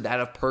similar to that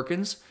of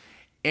Perkins,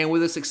 and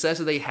with the success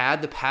that they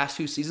had the past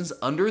 2 seasons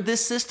under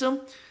this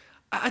system,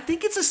 I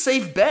think it's a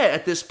safe bet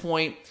at this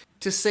point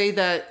to say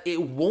that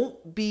it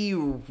won't be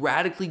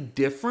radically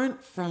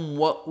different from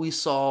what we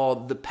saw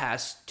the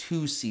past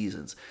 2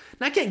 seasons.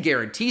 And I can't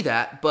guarantee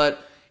that,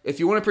 but if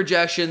you want a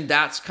projection,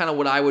 that's kind of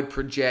what I would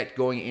project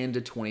going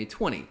into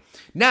 2020.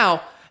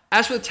 Now,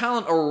 as for the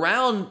talent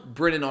around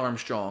Brennan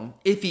Armstrong,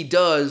 if he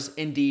does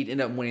indeed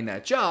end up winning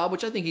that job,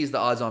 which I think he's the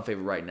odds-on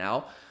favorite right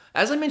now,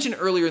 as I mentioned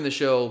earlier in the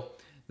show,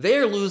 they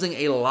are losing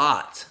a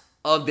lot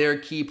of their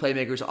key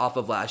playmakers off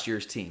of last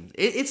year's team.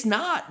 It's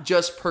not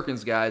just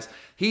Perkins, guys.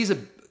 He's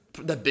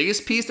the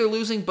biggest piece they're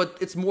losing, but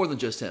it's more than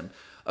just him.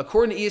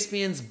 According to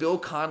ESPN's Bill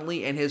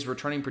Connelly and his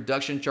returning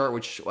production chart,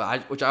 which I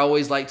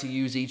always like to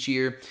use each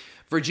year,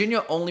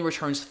 Virginia only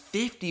returns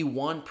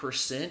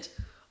 51%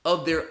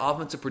 of their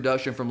offensive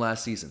production from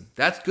last season.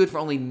 That's good for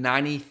only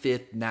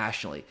 95th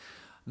nationally.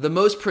 The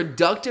most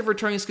productive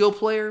returning skill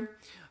player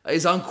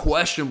is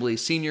unquestionably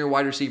senior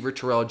wide receiver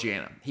Terrell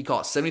Jana. He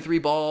caught 73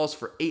 balls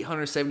for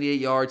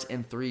 878 yards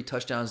and 3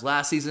 touchdowns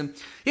last season.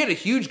 He had a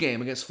huge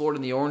game against Florida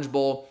in the Orange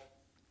Bowl.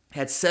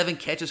 Had 7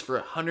 catches for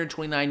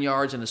 129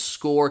 yards and a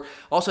score.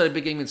 Also had a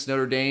big game against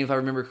Notre Dame, if I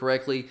remember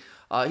correctly.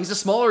 He's a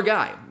smaller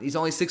guy. He's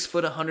only 6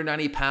 foot,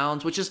 190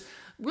 pounds, which is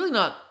really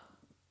not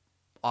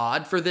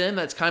odd for them.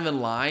 That's kind of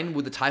in line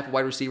with the type of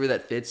wide receiver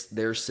that fits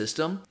their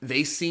system.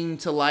 They seem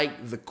to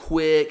like the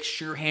quick,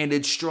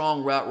 sure-handed,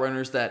 strong route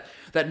runners that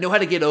know how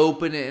to get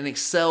open and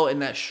excel in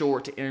that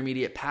short to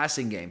intermediate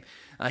passing game.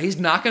 He's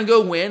not going to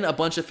go win a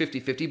bunch of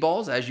 50-50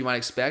 balls, as you might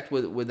expect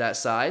with that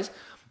size,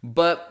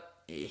 but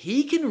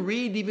he can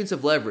read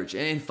defensive leverage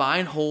and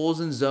find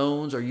holes in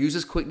zones or use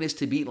his quickness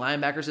to beat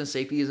linebackers and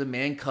safeties in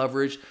man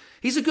coverage.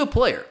 He's a good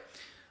player.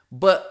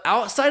 But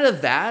outside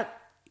of that,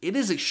 it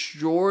is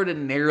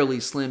extraordinarily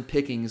slim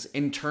pickings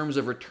in terms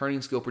of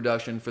returning skill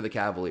production for the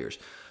Cavaliers.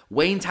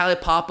 Wayne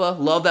Taulapapa,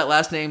 love that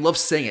last name, love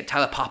saying it,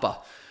 Taulapapa,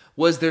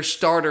 was their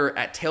starter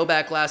at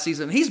tailback last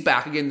season. He's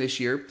back again this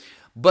year,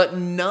 but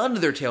none of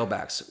their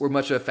tailbacks were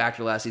much of a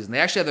factor last season. They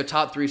actually had their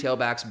top 3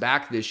 tailbacks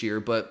back this year,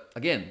 but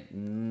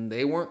again,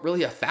 they weren't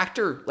really a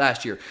factor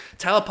last year.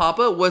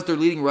 Taulapapa was their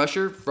leading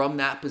rusher from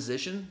that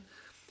position,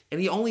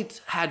 and he only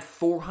had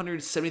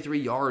 473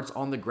 yards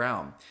on the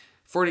ground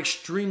for an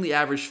extremely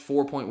average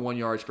 4.1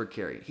 yards per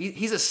carry.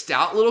 He's a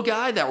stout little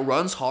guy that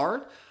runs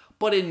hard,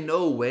 but in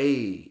no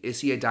way is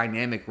he a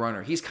dynamic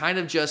runner. He's kind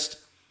of just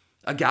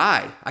a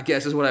guy, I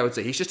guess is what I would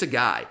say. He's just a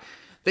guy.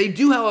 They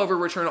do, however,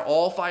 return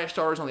all 5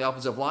 starters on the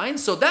offensive line,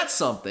 so that's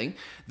something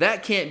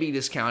that can't be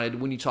discounted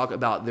when you talk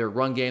about their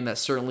run game. That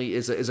certainly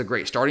is a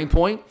great starting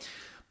point.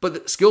 But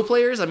the skill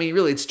players, I mean,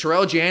 really, it's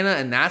Terrell Jana,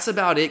 and that's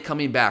about it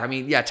coming back. I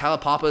mean, yeah, Tyler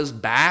Papa's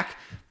back,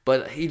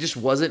 but he just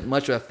wasn't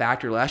much of a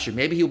factor last year.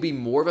 Maybe he'll be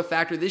more of a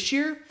factor this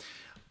year.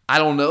 I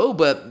don't know,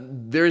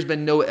 but there's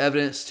been no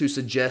evidence to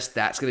suggest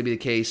that's going to be the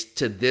case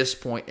to this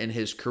point in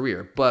his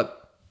career. But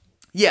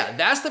yeah,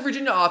 that's the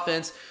Virginia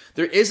offense.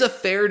 There is a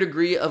fair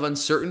degree of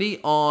uncertainty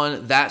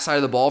on that side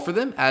of the ball for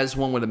them, as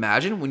one would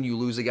imagine when you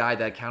lose a guy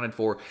that accounted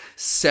for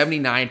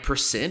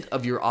 79%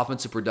 of your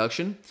offensive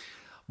production.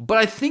 But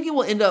I think it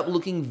will end up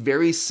looking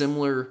very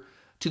similar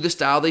to the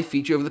style they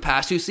feature over the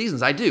past 2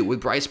 seasons. I do,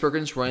 with Bryce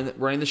Perkins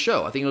running the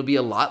show. I think it'll be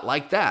a lot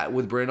like that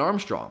with Brennan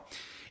Armstrong.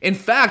 In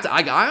fact,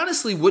 I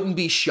honestly wouldn't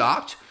be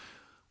shocked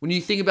when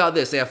you think about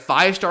this. They have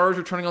 5 starters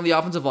returning on the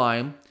offensive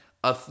line,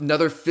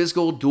 another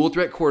physical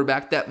dual-threat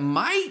quarterback that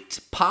might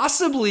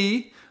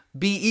possibly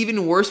be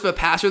even worse of a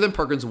passer than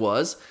Perkins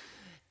was,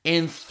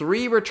 and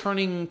 3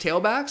 returning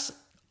tailbacks,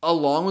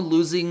 along with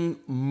losing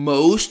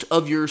most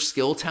of your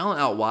skill talent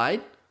out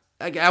wide.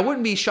 I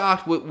wouldn't be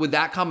shocked with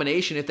that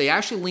combination if they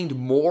actually leaned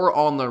more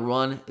on the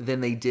run than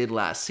they did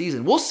last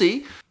season. We'll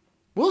see,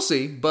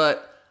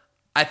 but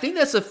I think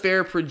that's a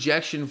fair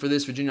projection for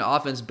this Virginia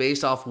offense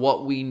based off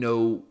what we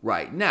know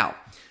right now.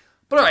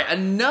 But all right,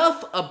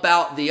 enough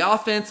about the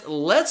offense.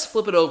 Let's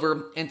flip it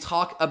over and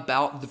talk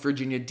about the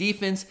Virginia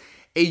defense,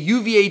 a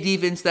UVA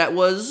defense that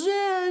was,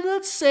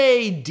 let's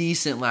say,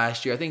 decent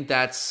last year. I think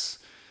that's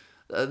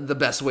the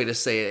best way to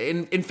say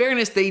it. In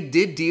fairness, they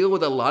did deal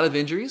with a lot of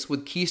injuries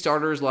with key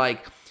starters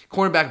like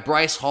cornerback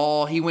Bryce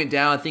Hall. He went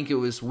down, I think it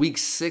was week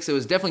 6. It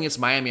was definitely against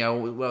Miami.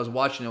 When I was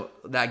watching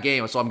that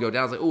game, I saw him go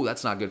down. I was like, oh,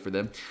 that's not good for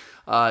them.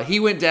 He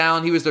went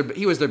down. He was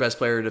their best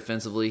player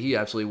defensively. He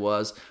absolutely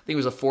was. I think he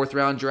was a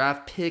 4th-round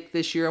draft pick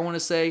this year, I want to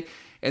say.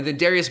 And then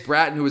Darius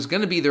Bratton, who was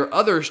going to be their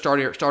other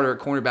starter at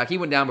cornerback, he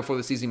went down before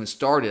the season even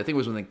started. I think it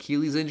was with an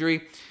Achilles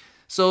injury.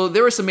 So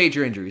there were some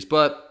major injuries,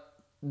 but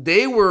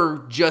they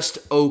were just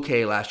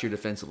okay last year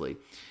defensively.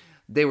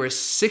 They were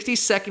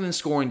 62nd in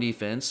scoring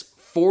defense,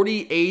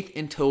 48th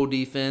in total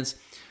defense.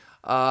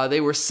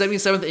 They were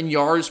 77th in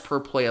yards per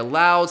play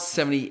allowed,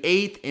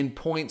 78th in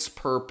points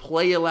per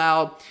play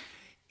allowed.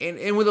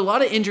 And with a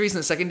lot of injuries in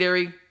the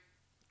secondary,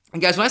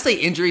 and guys, when I say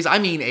injuries, I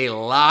mean a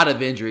lot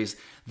of injuries.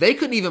 They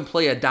couldn't even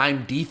play a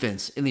dime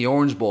defense in the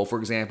Orange Bowl, for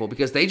example,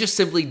 because they just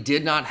simply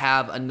did not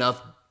have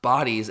enough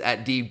bodies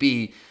at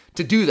DB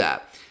to do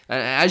that.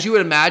 As you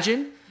would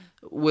imagine,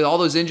 with all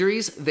those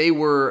injuries, they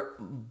were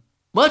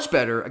much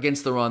better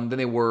against the run than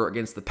they were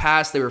against the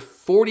pass. They were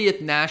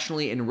 40th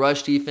nationally in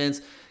rush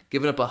defense,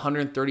 giving up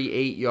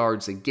 138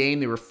 yards a game.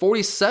 They were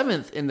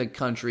 47th in the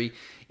country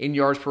in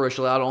yards per rush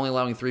allowed, only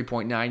allowing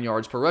 3.9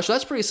 yards per rush. So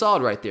that's pretty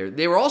solid right there.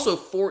 They were also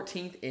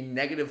 14th in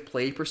negative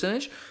play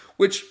percentage,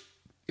 which,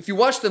 if you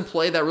watch them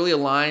play, that really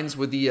aligns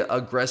with the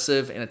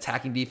aggressive and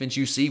attacking defense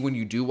you see when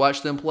you do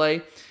watch them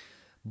play.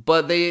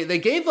 But they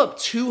gave up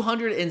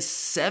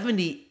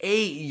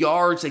 278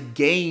 yards a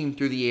game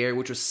through the air,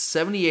 which was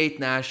 78th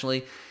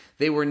nationally.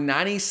 They were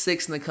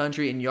 96th in the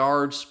country in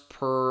yards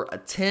per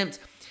attempt.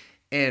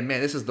 And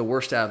man, this is the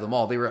worst out of them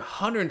all. They were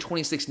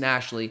 126th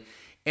nationally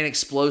in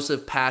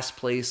explosive pass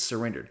plays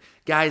surrendered.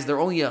 Guys, there are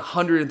only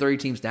 130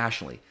 teams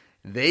nationally.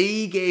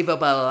 They gave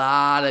up a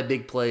lot of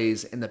big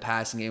plays in the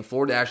passing game.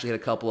 Florida actually had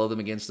a couple of them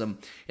against them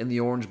in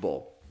the Orange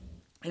Bowl.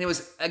 And it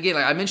was, again,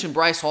 like I mentioned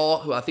Bryce Hall,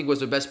 who I think was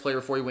their best player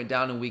before he went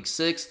down in week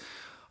 6,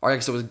 or I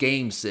guess it was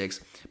game 6.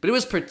 But it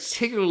was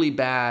particularly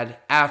bad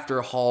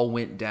after Hall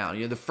went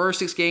down. The first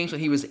 6 games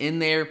when he was in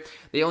there,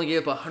 they only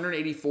gave up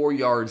 184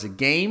 yards a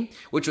game,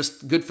 which was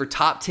good for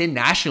top 10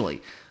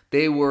 nationally.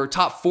 They were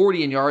top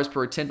 40 in yards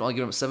per attempt, only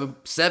giving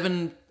up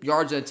 7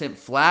 yards an attempt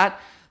flat.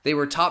 They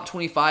were top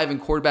 25 in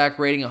quarterback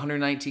rating,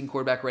 119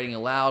 quarterback rating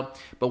allowed.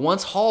 But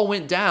once Hall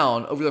went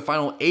down over the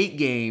final 8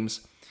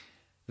 games,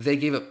 they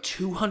gave up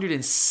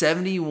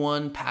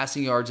 271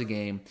 passing yards a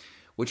game,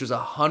 which was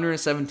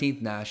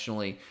 117th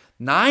nationally,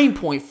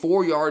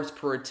 9.4 yards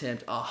per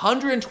attempt,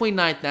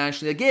 129th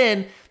nationally.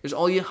 Again, there's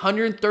only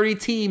 130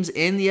 teams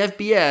in the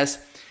FBS,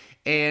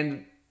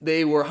 and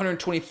they were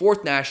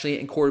 124th nationally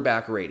in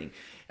quarterback rating.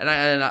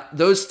 And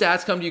those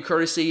stats come to you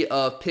courtesy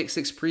of Pick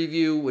 6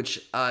 Preview,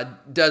 which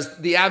does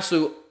the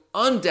absolute,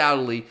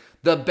 undoubtedly,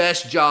 the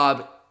best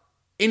job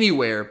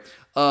anywhere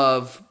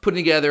of putting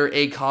together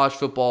a college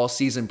football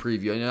season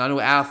preview. I know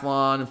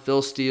Athlon and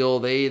Phil Steele,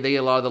 they get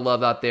a lot of the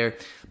love out there.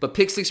 But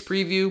Pick 6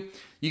 Preview,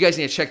 you guys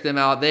need to check them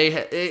out.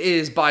 It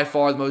is by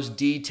far the most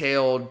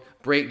detailed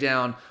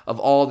breakdown of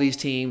all these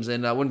teams.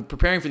 And when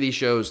preparing for these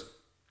shows,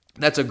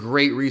 that's a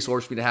great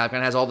resource for me to have.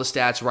 Kind of has all the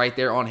stats right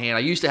there on hand.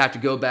 I used to have to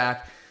go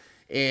back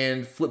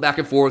and flip back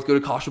and forth, go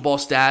to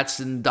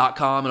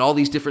collegefootballstats.com and all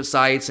these different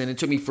sites, and it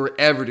took me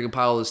forever to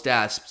compile those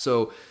stats.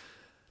 So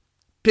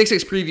Pick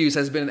 6 Previews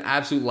has been an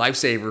absolute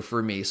lifesaver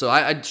for me. So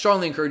I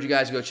strongly encourage you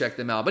guys to go check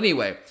them out. But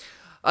anyway,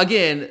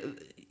 again,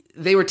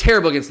 they were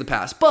terrible against the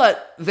pass,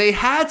 but they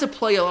had to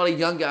play a lot of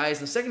young guys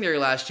in the secondary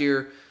last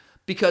year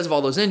because of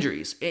all those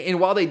injuries. And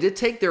while they did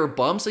take their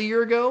bumps a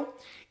year ago,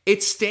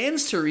 it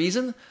stands to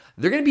reason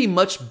they're going to be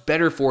much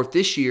better for it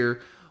this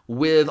year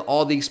with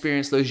all the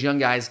experience those young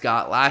guys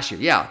got last year.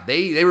 Yeah,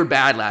 they were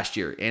bad last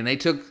year, and they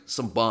took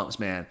some bumps,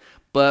 man.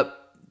 But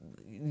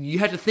you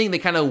have to think they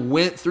kind of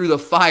went through the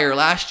fire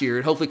last year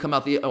and hopefully come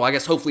out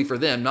hopefully for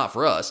them, not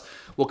for us,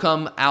 will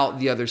come out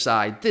the other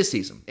side this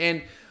season.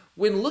 And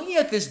when looking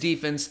at this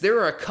defense, there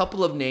are a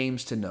couple of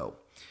names to know.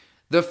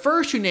 The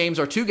first two names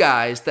are two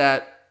guys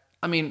that,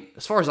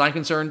 as far as I'm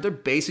concerned, they're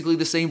basically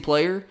the same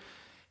player,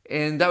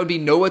 and that would be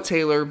Noah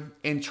Taylor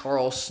and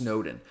Charles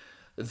Snowden.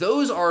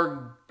 Those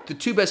are the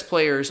two best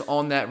players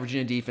on that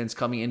Virginia defense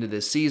coming into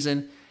this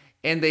season.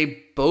 And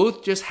they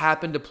both just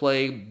happen to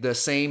play the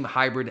same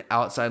hybrid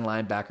outside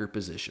linebacker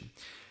position.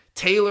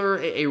 Taylor,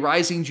 a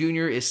rising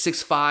junior, is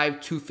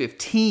 6'5",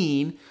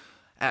 215.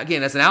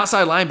 Again, as an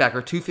outside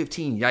linebacker,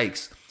 215,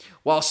 yikes.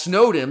 While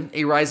Snowden,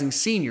 a rising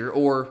senior,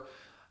 or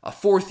a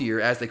fourth year,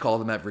 as they call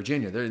them at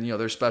Virginia,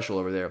 they're special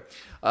over there.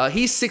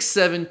 He's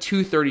 6'7",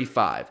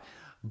 235.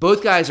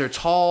 Both guys are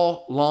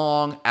tall,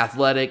 long,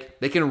 athletic.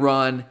 They can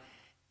run,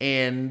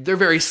 and they're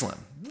very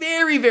slim.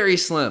 Very, very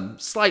slim,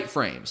 slight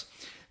frames.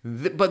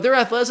 But their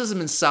athleticism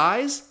and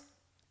size,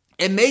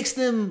 it makes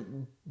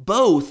them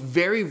both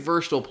very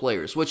versatile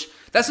players, which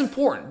that's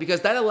important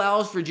because that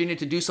allows Virginia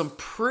to do some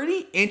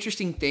pretty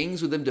interesting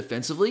things with them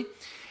defensively.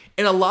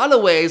 In a lot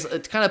of ways, to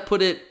kind of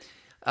put it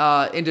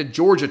into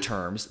Georgia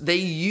terms, they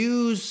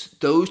use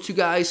those two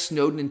guys,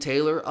 Snowden and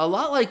Taylor, a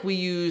lot like we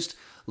used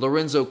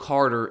Lorenzo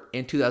Carter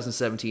in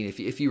 2017,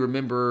 if you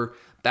remember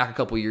back a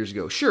couple years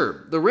ago.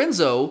 Sure,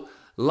 Lorenzo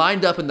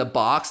lined up in the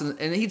box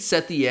and he'd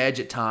set the edge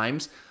at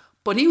times,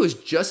 but he was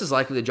just as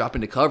likely to drop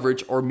into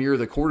coverage or mirror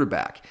the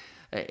quarterback.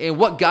 And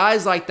what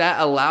guys like that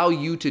allow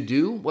you to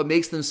do, what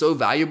makes them so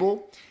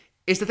valuable,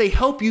 is that they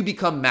help you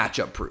become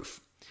matchup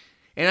proof.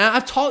 And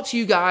I've talked to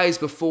you guys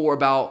before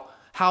about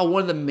how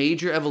one of the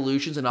major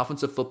evolutions in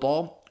offensive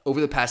football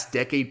over the past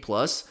decade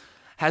plus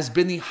has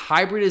been the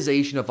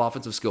hybridization of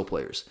offensive skill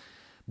players.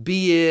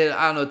 Be it,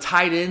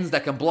 tight ends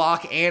that can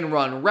block and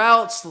run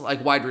routes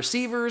like wide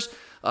receivers,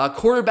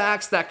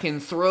 quarterbacks that can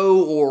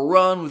throw or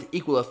run with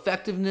equal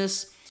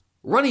effectiveness,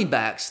 running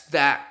backs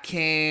that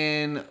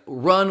can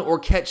run or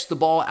catch the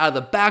ball out of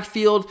the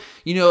backfield,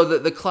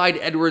 the Clyde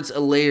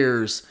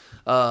Edwards-Helaire's,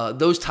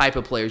 those type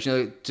of players,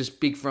 to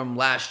speak from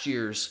last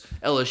year's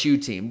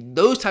LSU team.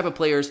 Those type of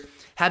players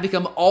have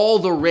become all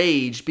the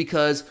rage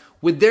because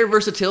with their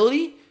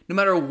versatility, no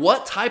matter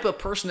what type of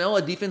personnel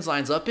a defense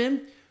lines up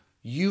in,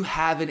 you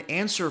have an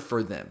answer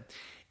for them.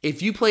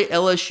 If you play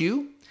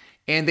LSU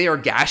and they are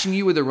gashing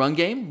you with a run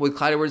game with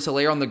Clyde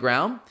Edwards-Helaire on the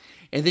ground,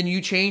 and then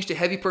you change to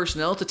heavy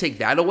personnel to take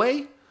that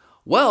away,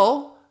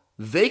 well,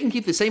 they can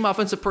keep the same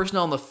offensive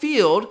personnel on the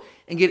field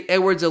and get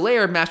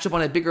Edwards-Helaire matched up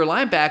on a bigger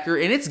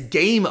linebacker, and it's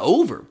game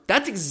over.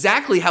 That's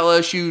exactly how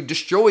LSU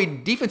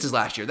destroyed defenses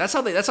last year. That's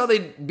how they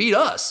beat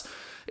us.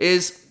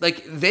 Is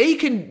like they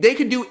can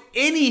do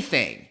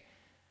anything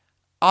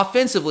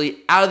offensively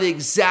out of the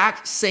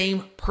exact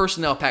same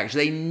personnel package.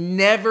 They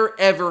never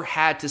ever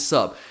had to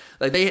sub.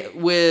 Like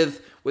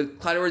with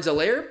Clyde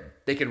Edwards-Helaire,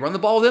 they could run the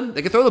ball with him.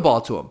 They could throw the ball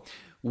to him.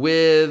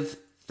 With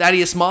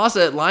Thaddeus Moss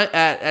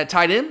at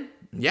tight end,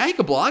 yeah, he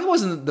could block. He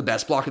wasn't the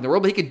best blocker in the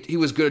world, but he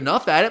was good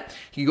enough at it.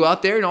 He could go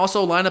out there and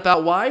also line up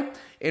out wide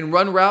and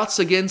run routes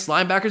against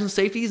linebackers and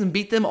safeties and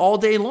beat them all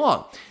day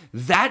long.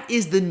 That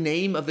is the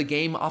name of the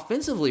game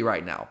offensively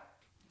right now.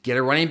 Get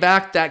a running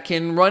back that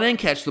can run and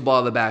catch the ball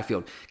in the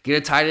backfield. Get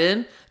a tight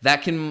end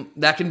that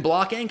can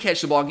block and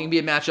catch the ball. It can be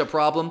a matchup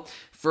problem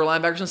for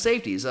linebackers and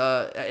safeties. In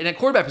a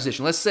quarterback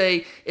position, let's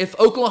say if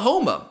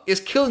Oklahoma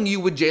is killing you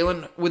with the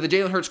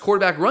Jalen Hurts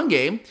quarterback run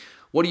game,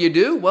 what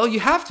do? Well,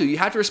 you have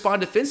to respond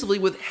defensively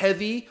with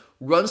heavy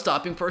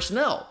run-stopping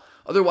personnel.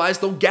 Otherwise,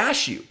 they'll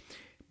gash you.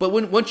 But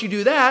once you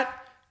do that,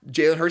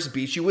 Jalen Hurts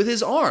beats you with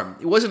his arm.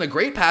 He wasn't a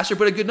great passer,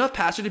 but a good enough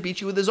passer to beat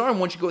you with his arm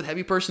once you go with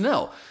heavy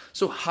personnel.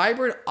 So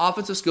hybrid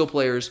offensive skill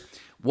players,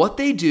 what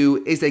they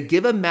do is they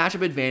give a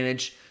matchup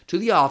advantage to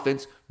the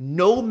offense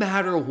no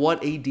matter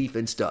what a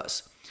defense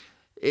does.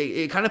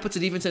 It kind of puts a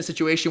defense in a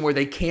situation where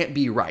they can't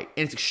be right.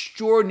 And it's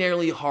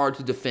extraordinarily hard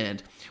to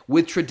defend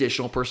with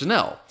traditional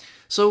personnel.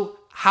 So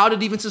how do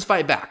defenses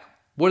fight back?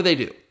 What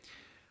do?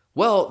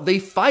 Well, they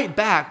fight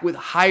back with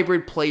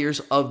hybrid players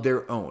of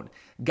their own.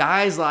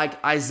 Guys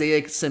like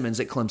Isaiah Simmons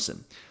at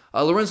Clemson.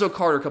 Lorenzo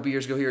Carter a couple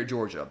years ago here at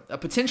Georgia.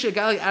 Potentially a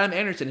guy like Adam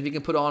Anderson if he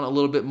can put on a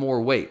little bit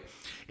more weight.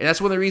 And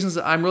that's one of the reasons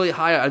that I'm really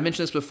high. I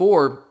mentioned this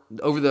before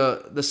over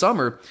the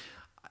summer.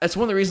 That's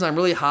one of the reasons I'm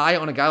really high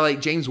on a guy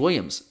like James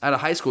Williams out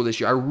of high school this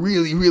year. I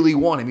really, really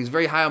want him. He's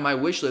very high on my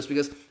wish list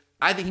because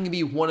I think he can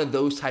be one of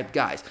those type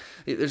guys.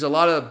 There's a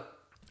lot of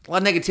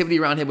negativity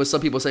around him with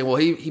some people saying, well,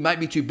 he might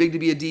be too big to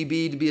be a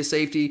DB, to be a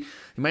safety.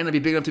 He might not be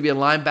big enough to be a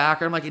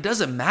linebacker. I'm like, it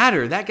doesn't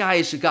matter. That guy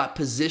has got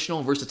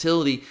positional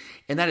versatility,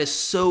 and that is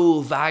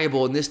so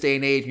valuable in this day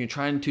and age when you're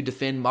trying to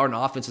defend modern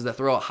offenses that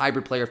throw out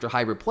hybrid player after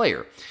hybrid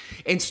player.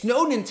 And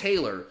Snowden and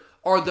Taylor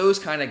are those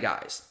kind of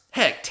guys.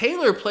 Heck,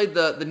 Taylor played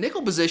the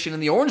nickel position in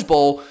the Orange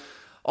Bowl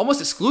almost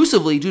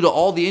exclusively due to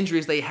all the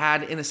injuries they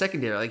had in the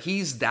secondary. Like,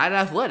 he's that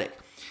athletic.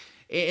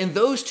 And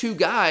those two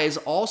guys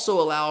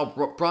also allow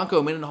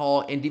Bronco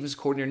Mendenhall and defensive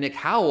coordinator Nick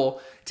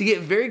Howell to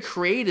get very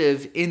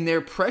creative in their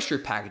pressure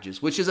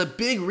packages, which is a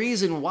big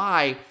reason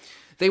why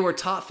they were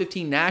top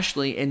 15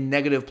 nationally in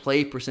negative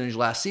play percentage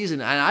last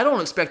season. And I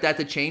don't expect that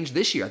to change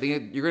this year. I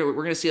think we're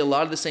going to see a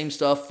lot of the same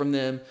stuff from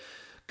them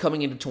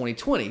coming into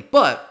 2020.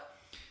 But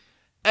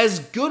as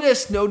good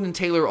as Snowden and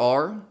Taylor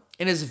are,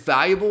 and as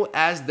valuable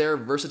as their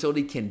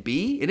versatility can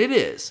be, and it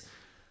is,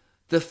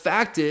 the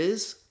fact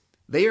is,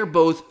 they are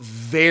both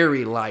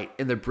very light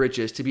in the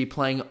britches to be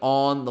playing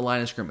on the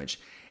line of scrimmage.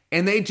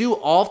 And they do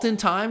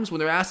oftentimes, when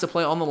they're asked to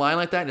play on the line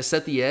like that and to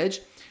set the edge,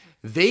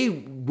 they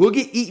will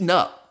get eaten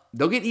up.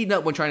 They'll get eaten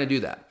up when trying to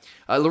do that.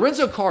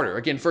 Lorenzo Carter,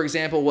 again, for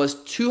example,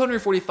 was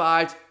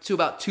 245 to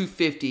about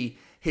 250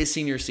 his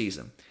senior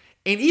season.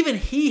 And even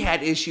he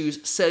had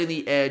issues setting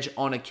the edge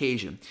on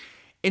occasion.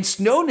 And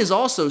Snowden is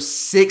also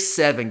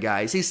 6'7",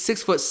 guys. He's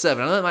 6'7".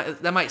 I know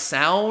that might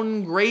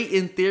sound great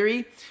in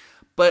theory,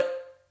 but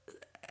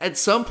at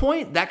some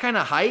point, that kind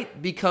of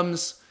height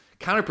becomes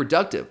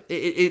counterproductive.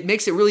 It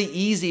makes it really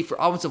easy for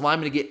offensive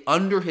linemen to get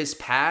under his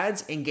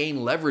pads and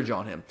gain leverage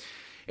on him.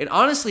 And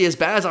honestly, as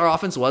bad as our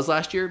offense was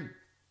last year,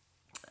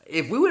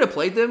 if we would have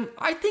played them,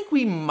 I think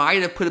we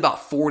might have put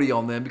about 40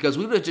 on them because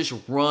we would have just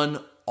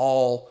run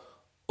all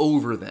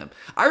over them.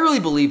 I really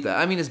believe that.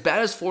 I mean, as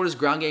bad as Florida's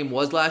ground game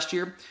was last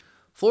year,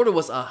 Florida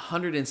was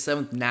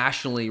 107th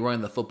nationally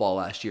running the football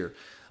last year.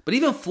 But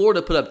even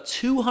Florida put up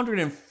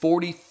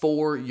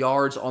 244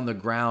 yards on the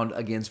ground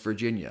against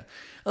Virginia.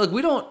 Look,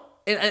 we don't,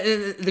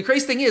 and the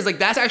crazy thing is, like,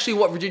 that's actually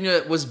what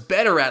Virginia was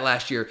better at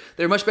last year.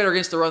 They were much better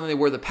against the run than they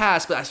were the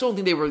pass, but I still don't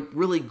think they were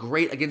really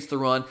great against the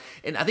run.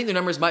 And I think their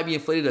numbers might be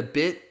inflated a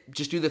bit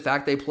just due to the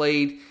fact they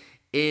played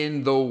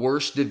in the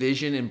worst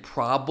division in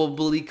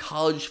probably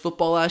college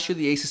football last year,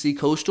 the ACC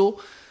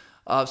Coastal.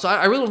 So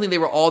I really don't think they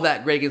were all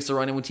that great against the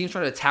run. And when teams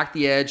try to attack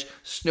the edge,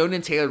 Snowden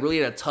and Taylor really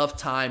had a tough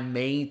time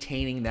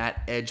maintaining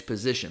that edge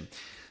position.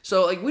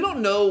 So like we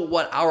don't know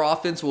what our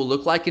offense will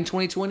look like in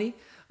 2020,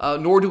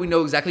 nor do we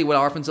know exactly what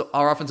our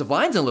offensive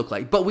line's going to look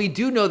like. But we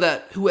do know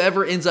that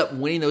whoever ends up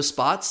winning those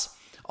spots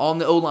on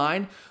the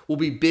O-line will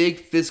be big,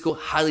 physical,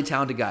 highly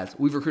talented guys.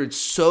 We've recruited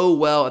so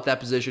well at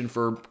that position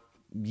for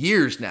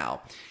years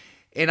now.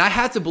 And I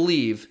have to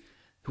believe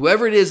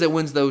whoever it is that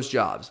wins those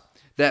jobs,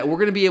 that we're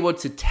going to be able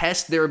to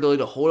test their ability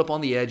to hold up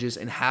on the edges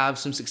and have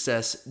some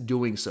success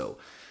doing so.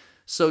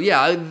 So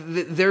yeah,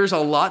 there's a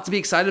lot to be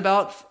excited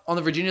about on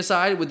the Virginia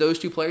side with those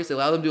two players. They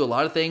allow them to do a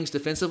lot of things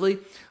defensively,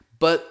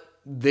 but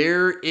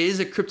there is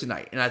a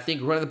kryptonite, and I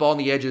think running the ball on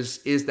the edges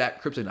is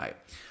that kryptonite.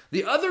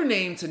 The other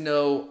name to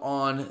know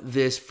on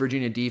this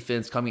Virginia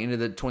defense coming into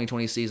the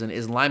 2020 season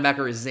is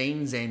linebacker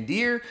Zane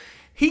Zandier.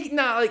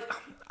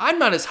 I'm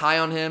not as high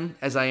on him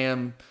as I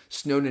am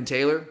Snowden and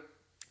Taylor.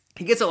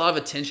 He gets a lot of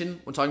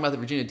attention when talking about the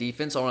Virginia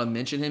defense, so I want to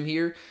mention him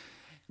here.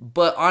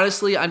 But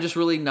honestly, I'm just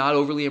really not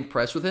overly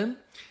impressed with him.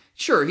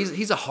 Sure,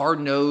 he's a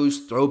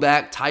hard-nosed,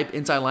 throwback type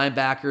inside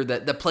linebacker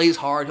that plays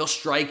hard. He'll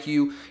strike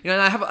you. And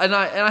I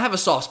have a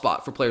soft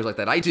spot for players like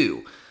that. I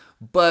do.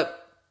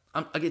 But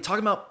I'm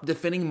talking about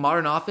defending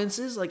modern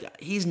offenses.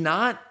 Like, he's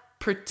not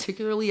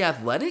particularly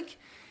athletic.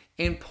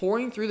 And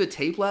pouring through the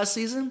tape last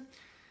season,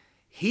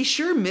 he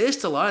sure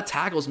missed a lot of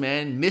tackles,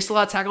 man. Missed a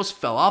lot of tackles,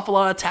 fell off a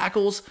lot of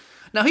tackles.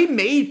 Now, he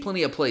made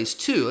plenty of plays,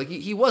 too. Like,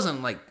 he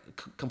wasn't, like,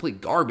 complete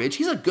garbage.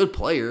 He's a good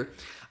player.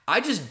 I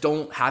just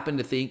don't happen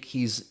to think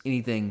he's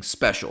anything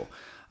special.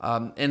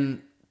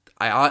 And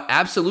I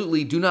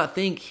absolutely do not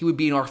think he would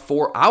be in our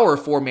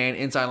four-man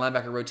inside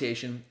linebacker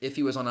rotation if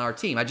he was on our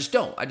team. I just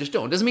don't. It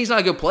doesn't mean he's not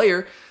a good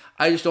player.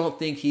 I just don't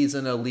think he's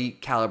an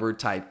elite caliber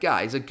type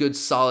guy. He's a good,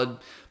 solid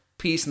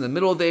piece in the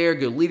middle there,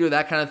 good leader,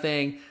 that kind of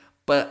thing.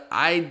 But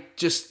I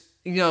just...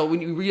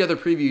 when you read other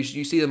previews,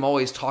 you see them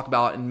always talk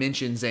about and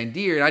mention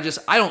Zandier,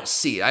 and I don't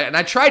see it. And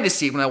I tried to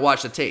see it when I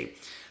watched the tape,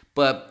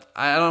 but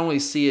I don't really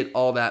see it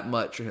all that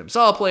much for him.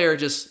 Solid player,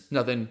 just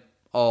nothing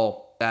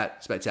all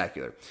that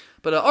spectacular.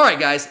 But all right,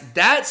 guys,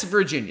 that's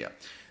Virginia.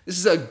 This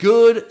is a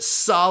good,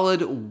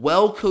 solid,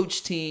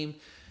 well-coached team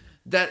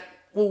that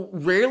will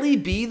rarely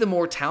be the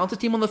more talented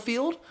team on the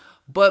field,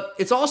 but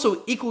it's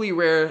also equally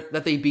rare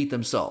that they beat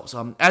themselves.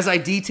 As I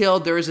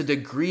detailed, there is a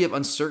degree of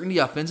uncertainty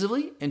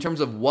offensively in terms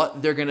of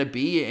what they're going to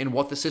be and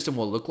what the system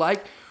will look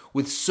like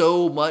with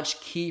so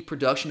much key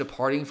production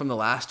departing from the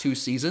last two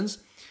seasons.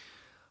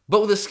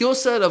 But with the skill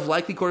set of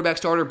likely quarterback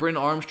starter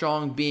Brennan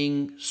Armstrong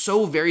being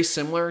so very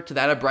similar to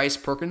that of Bryce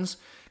Perkins,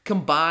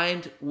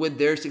 combined with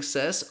their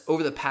success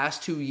over the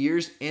past 2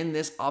 years in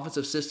this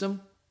offensive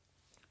system,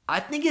 I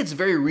think it's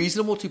very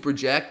reasonable to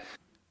project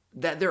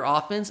that their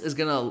offense is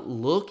going to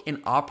look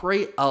and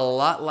operate a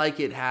lot like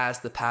it has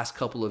the past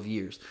couple of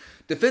years.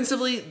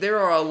 Defensively, there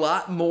are a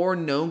lot more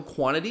known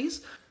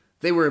quantities.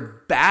 They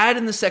were bad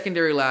in the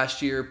secondary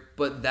last year,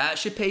 but that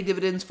should pay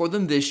dividends for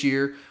them this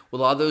year with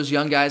a lot of those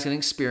young guys getting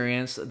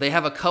experience. They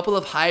have a couple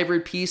of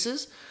hybrid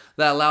pieces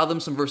that allow them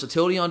some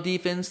versatility on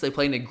defense. They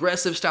play an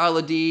aggressive style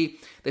of D.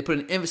 They put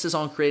an emphasis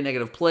on creating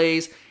negative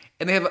plays.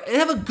 And they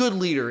have a good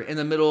leader in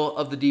the middle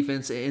of the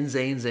defense in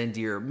Zane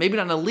Zandier. Maybe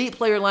not an elite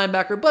player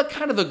linebacker, but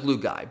kind of a glue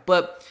guy.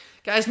 But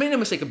guys, make no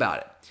mistake about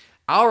it.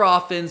 Our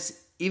offense,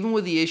 even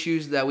with the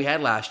issues that we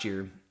had last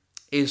year,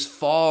 is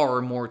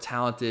far more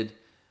talented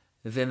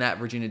than that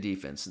Virginia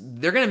defense.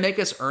 They're going to make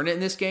us earn it in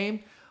this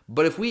game,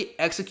 but if we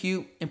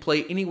execute and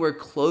play anywhere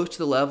close to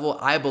the level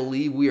I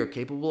believe we are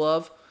capable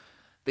of,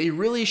 they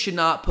really should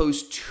not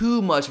pose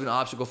too much of an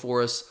obstacle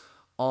for us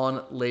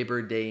on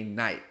Labor Day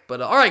night.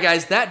 But all right,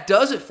 guys, that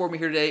does it for me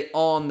here today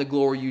on the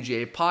Glory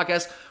UGA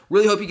podcast.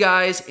 Really hope you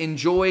guys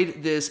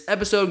enjoyed this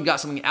episode and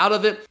got something out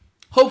of it.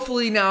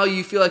 Hopefully now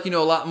you feel like you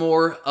know a lot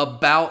more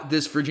about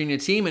this Virginia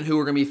team and who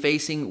we're going to be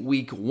facing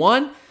week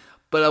 1.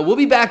 But we'll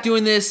be back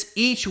doing this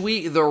each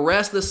week the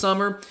rest of the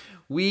summer.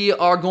 We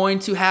are going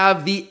to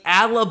have the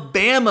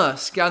Alabama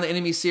Scouting the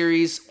Enemy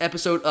series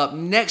episode up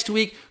next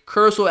week.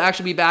 Curtis will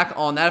actually be back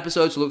on that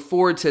episode, so look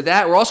forward to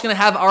that. We're also going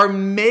to have our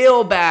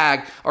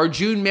mailbag, our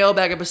June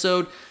mailbag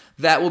episode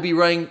that will be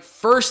running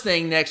first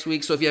thing next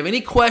week. So if you have any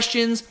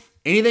questions,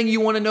 anything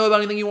you want to know about,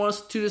 anything you want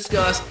us to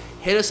discuss,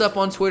 hit us up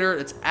on Twitter.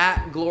 It's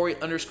at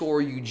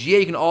glory_UGA.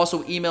 You can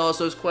also email us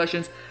those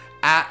questions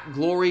at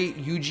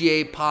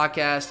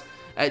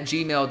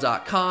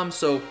gloryugapodcast@gmail.com.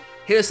 So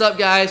hit us up,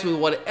 guys, with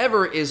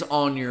whatever is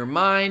on your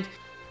mind.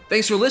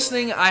 Thanks for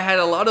listening. I had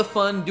a lot of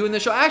fun doing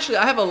this show. Actually,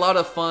 I have a lot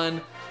of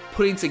fun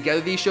putting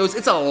together these shows.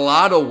 It's a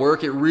lot of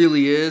work. It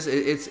really is.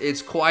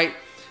 It's quite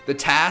the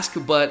task,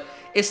 but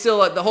it's still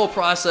the whole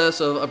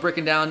process of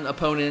breaking down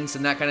opponents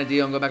and that kind of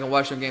deal and go back and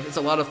watch their games. It's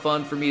a lot of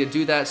fun for me to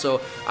do that,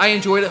 so I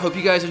enjoyed it. Hope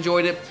you guys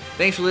enjoyed it.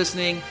 Thanks for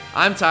listening.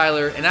 I'm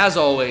Tyler, and as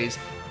always,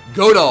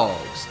 go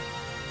Dogs!